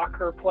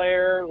soccer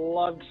player,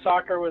 loved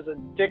soccer, was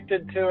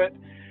addicted to it.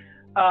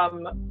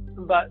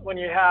 But when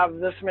you have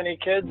this many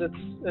kids,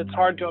 it's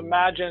hard to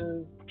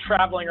imagine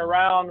traveling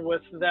around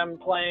with them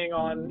playing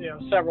on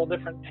several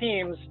different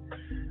teams.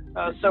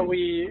 So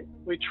we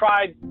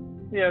tried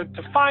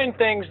to find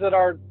things that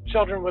our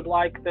children would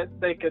like that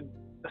they could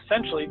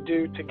essentially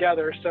do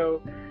together.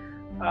 So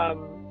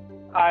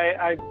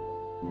I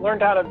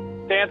learned how to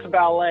dance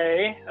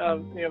ballet,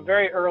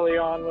 very early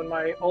on when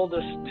my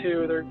oldest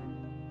two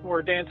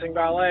were dancing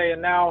ballet,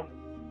 and now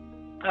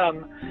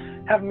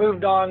have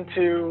moved on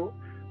to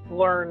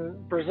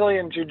learn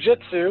Brazilian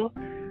Jiu-Jitsu,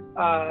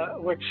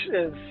 which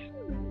is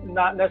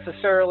not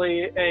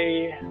necessarily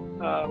a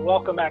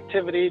welcome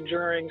activity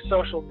during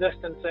social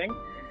distancing.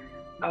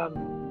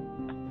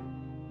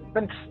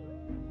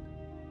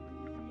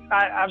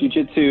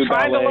 Jiu-Jitsu,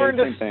 ballet,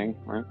 same thing,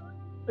 right?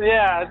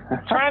 Yeah,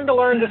 trying to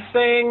learn to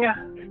sing.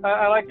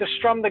 I like to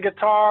strum the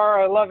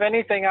guitar. I love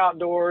anything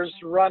outdoors,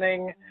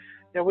 running.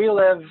 We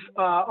live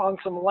on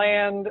some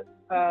land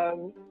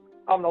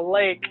on the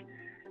lake,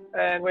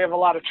 and we have a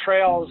lot of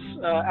trails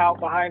out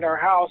behind our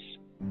house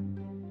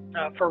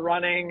for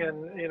running.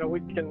 And, we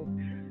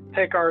can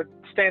take our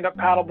stand-up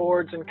paddle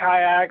boards and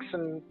kayaks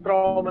and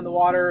throw them in the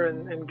water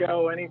and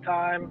go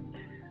anytime.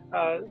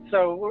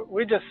 So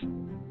we just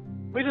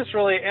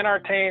really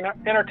entertain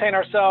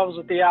ourselves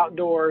with the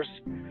outdoors,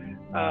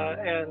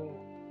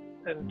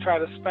 and try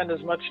to spend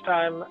as much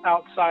time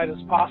outside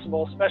as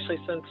possible, especially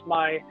since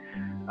my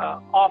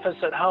office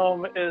at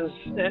home is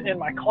in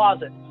my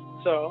closet.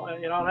 So, I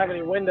don't have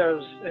any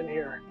windows in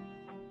here.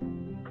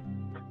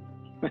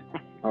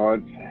 Oh,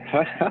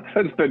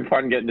 it's been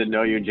fun getting to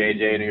know you,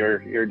 JJ, and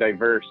your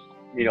diverse,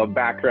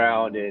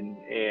 background and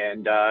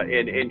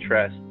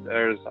interest.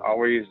 There's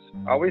always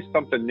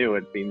something new,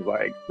 it seems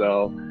like.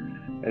 So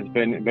it's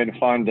been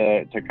fun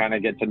to kind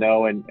of get to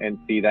know and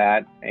see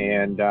that.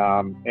 And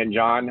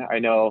John, I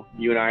know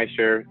you and I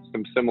share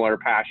some similar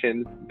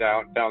passions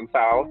down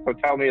south. So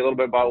tell me a little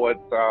bit about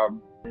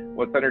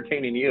what's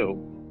entertaining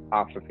you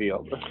off the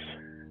field.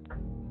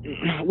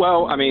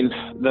 Well, I mean,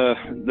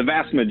 the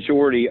vast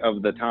majority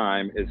of the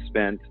time is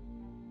spent,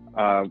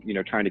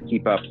 trying to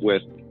keep up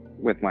with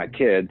my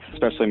kids,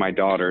 especially my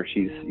daughter.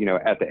 She's,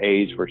 at the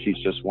age where she's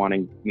just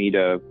wanting me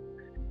to,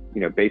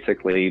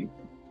 basically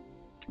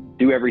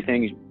do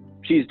everything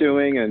she's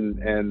doing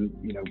and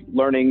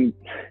learning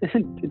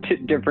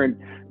different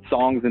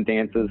songs and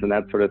dances and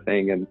that sort of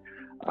thing. And,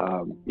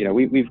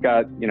 we've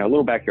got, a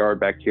little backyard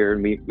back here,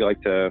 and we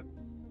like to,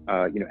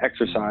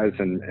 exercise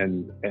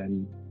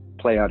and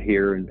play out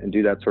here and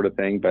do that sort of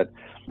thing. But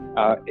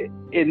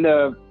in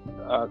the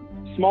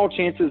small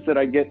chances that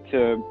I get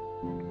to,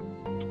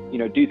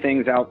 do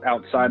things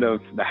outside of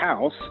the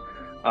house,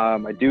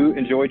 I do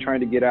enjoy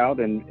trying to get out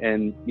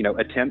and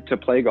attempt to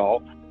play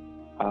golf.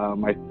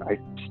 I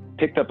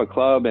picked up a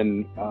club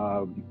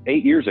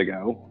 8 years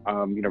ago,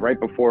 right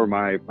before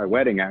my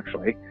wedding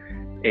actually,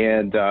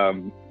 and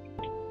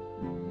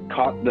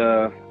caught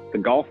the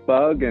golf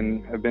bug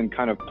and have been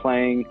kind of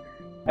playing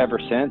ever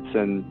since.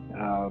 And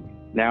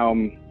now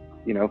I'm,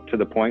 to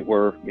the point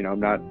where, I'm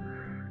not,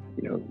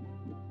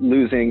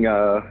 losing,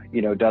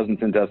 dozens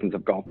and dozens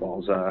of golf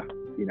balls,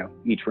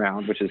 each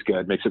round, which is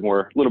good. Makes it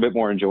a little bit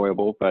more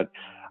enjoyable. But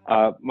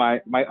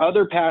my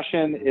other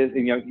passion is,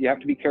 you have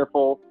to be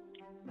careful,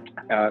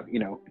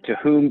 to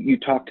whom you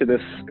talk to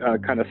this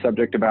kind of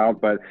subject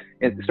about, but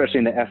especially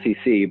in the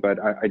SEC. But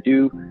I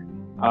do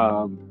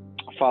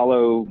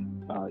follow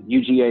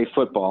UGA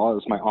football. It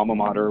was my alma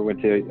mater.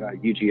 Went to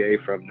UGA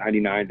from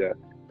 '99 to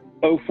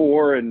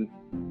 04 and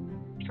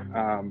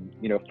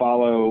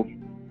follow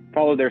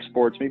their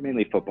sports,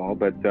 mainly football,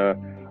 but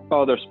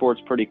follow their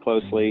sports pretty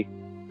closely.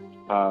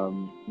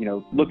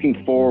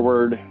 Looking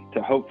forward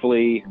to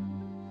hopefully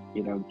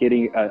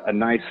getting a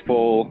nice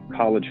full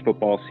college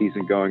football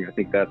season going. I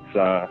think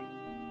that's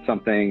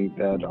something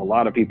that a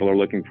lot of people are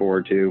looking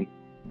forward to.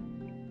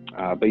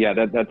 But yeah,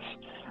 that's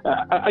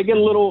I get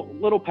a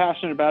little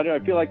passionate about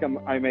it. I feel like I'm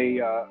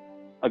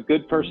a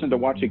good person to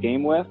watch a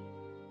game with,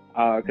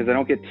 because I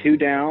don't get too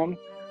down,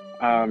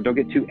 don't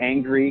get too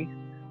angry,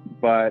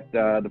 but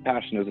the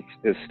passion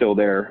is still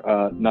there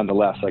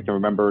nonetheless. I can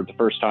remember the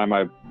first time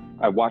I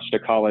watched a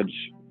college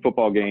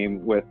football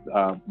game with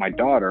my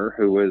daughter,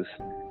 who was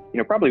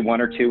probably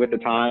 1 or 2 at the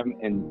time,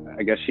 and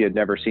I guess she had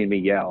never seen me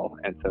yell,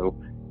 and so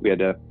we had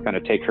to kind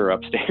of take her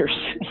upstairs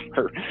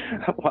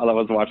while I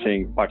was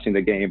watching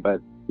the game.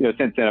 But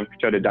since then I've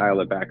tried to dial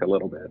it back a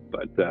little bit.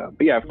 But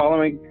yeah,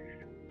 following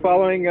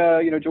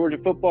Georgia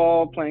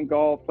football, playing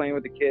golf, playing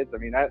with the kids. I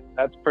mean,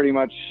 that's pretty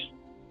much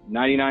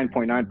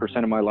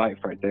 99.9% of my life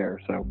right there.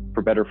 So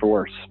for better, for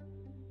worse.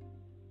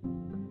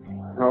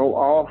 Oh,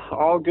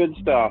 all good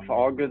stuff.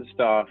 All good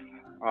stuff.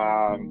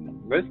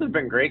 This has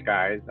been great,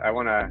 guys. I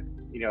want to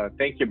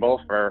thank you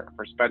both for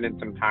spending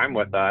some time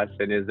with us.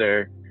 And is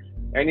there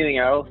anything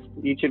else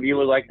each of you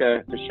would like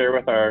to share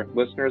with our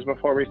listeners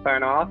before we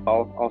sign off?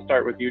 I'll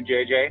start with you,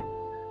 JJ.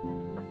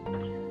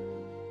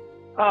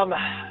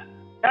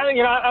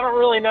 I don't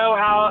really know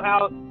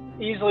how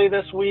easily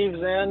this weaves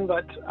in,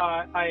 but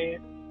I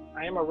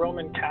am a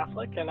Roman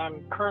Catholic, and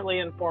I'm currently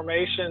in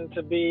formation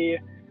to be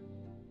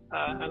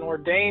an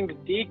ordained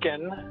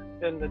deacon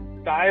in the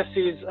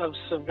Diocese of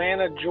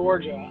Savannah,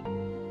 Georgia.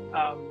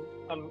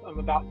 I'm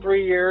about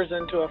 3 years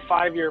into a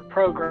 5-year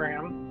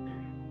program.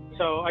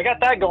 So I got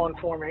that going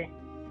for me.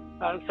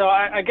 So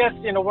I guess,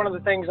 one of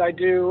the things I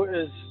do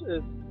is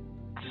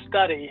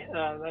study.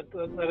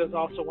 That is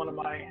also one of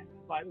my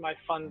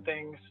fun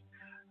things.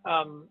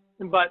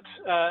 But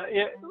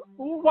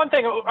one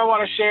thing I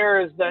want to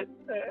share is that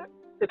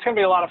it's going to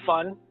be a lot of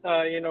fun,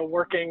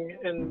 working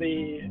in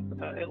the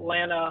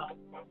Atlanta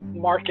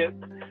market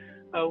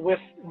with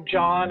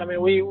John. I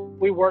mean,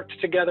 we worked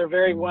together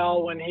very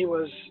well when he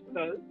was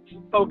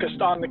focused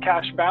on the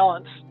cash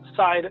balance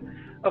side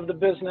of the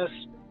business.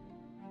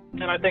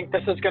 And I think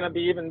this is going to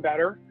be even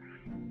better.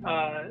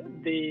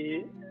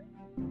 The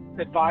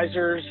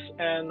advisors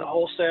and the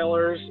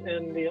wholesalers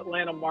in the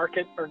Atlanta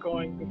market are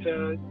going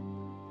to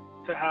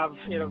have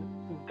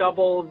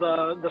double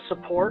the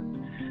support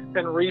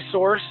and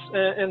resource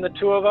in the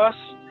two of us,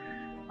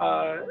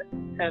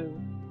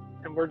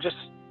 and we're just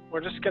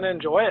going to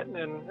enjoy it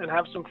and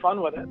have some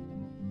fun with it.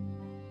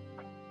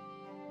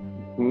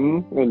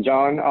 And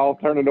John, I'll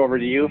turn it over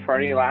to you for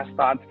any last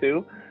thoughts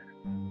too.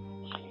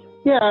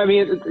 Yeah, I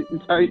mean,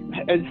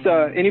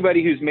 it's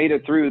anybody who's made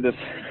it through this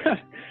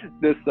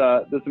this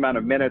amount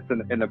of minutes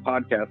in the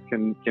podcast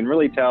can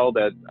really tell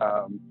that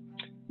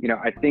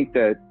I think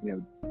that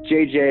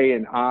JJ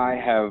and I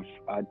have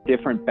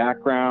different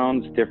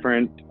backgrounds,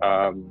 different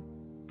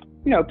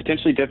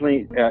potentially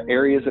different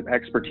areas of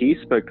expertise,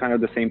 but kind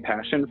of the same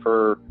passion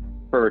for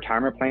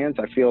retirement plans.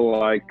 I feel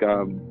like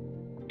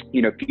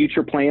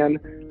Future Plan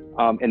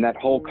and that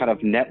whole kind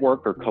of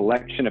network or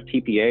collection of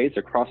TPAs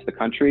across the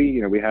country.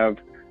 We have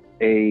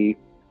a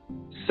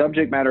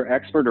subject matter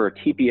expert or a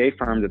TPA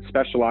firm that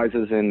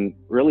specializes in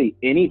really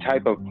any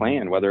type of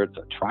plan, whether it's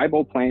a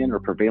tribal plan or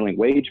prevailing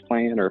wage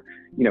plan, or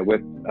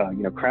with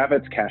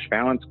Kravitz cash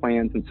balance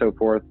plans and so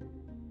forth.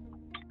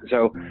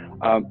 So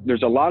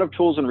there's a lot of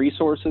tools and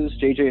resources.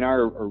 JJ and I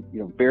are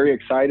very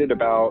excited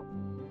about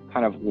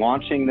kind of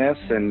launching this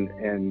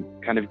and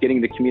kind of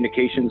getting the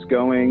communications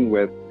going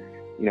with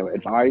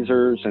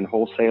advisors and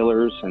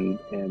wholesalers and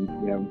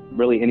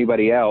really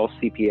anybody else,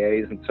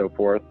 CPAs and so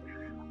forth.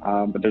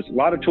 But there's a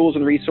lot of tools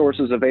and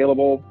resources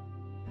available.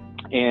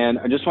 And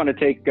I just want to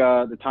take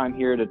the time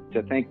here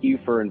to thank you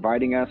for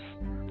inviting us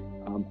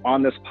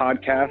on this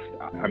podcast.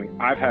 I mean,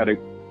 I've had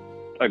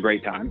a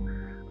great time,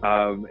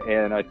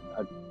 and I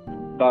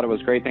thought it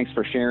was great. Thanks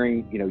for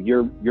sharing,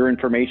 your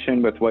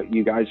information with what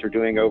you guys are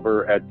doing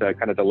over at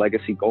kind of the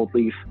Legacy Gold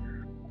Leaf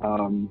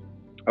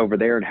over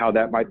there, and how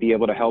that might be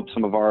able to help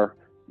some of our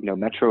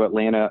Metro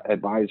Atlanta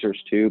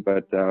advisors too.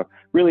 But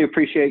really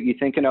appreciate you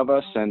thinking of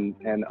us and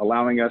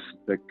allowing us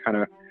to kind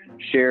of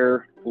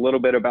share a little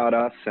bit about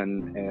us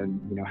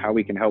and how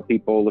we can help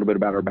people, a little bit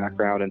about our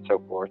background and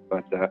so forth.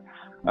 But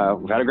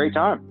we've had a great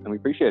time and we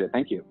appreciate it.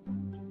 Thank you.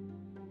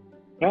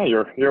 Yeah,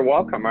 you're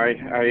welcome.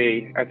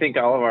 I think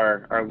all of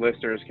our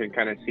listeners can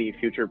kind of see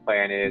Future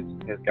Plan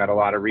has got a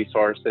lot of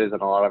resources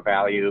and a lot of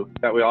value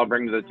that we all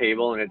bring to the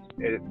table, and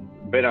it's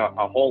been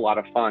a whole lot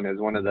of fun as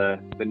one of the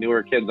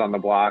newer kids on the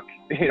block.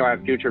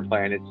 At Future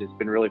Plan, it's just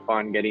been really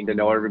fun getting to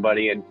know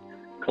everybody and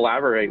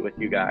collaborate with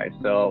you guys.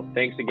 So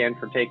thanks again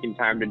for taking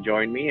time to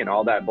join me and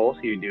all that both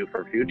of you do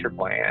for Future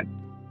Plan.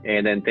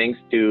 And then thanks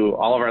to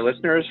all of our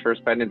listeners for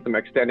spending some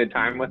extended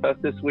time with us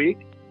this week.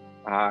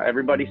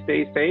 Everybody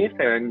stay safe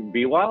and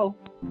be well.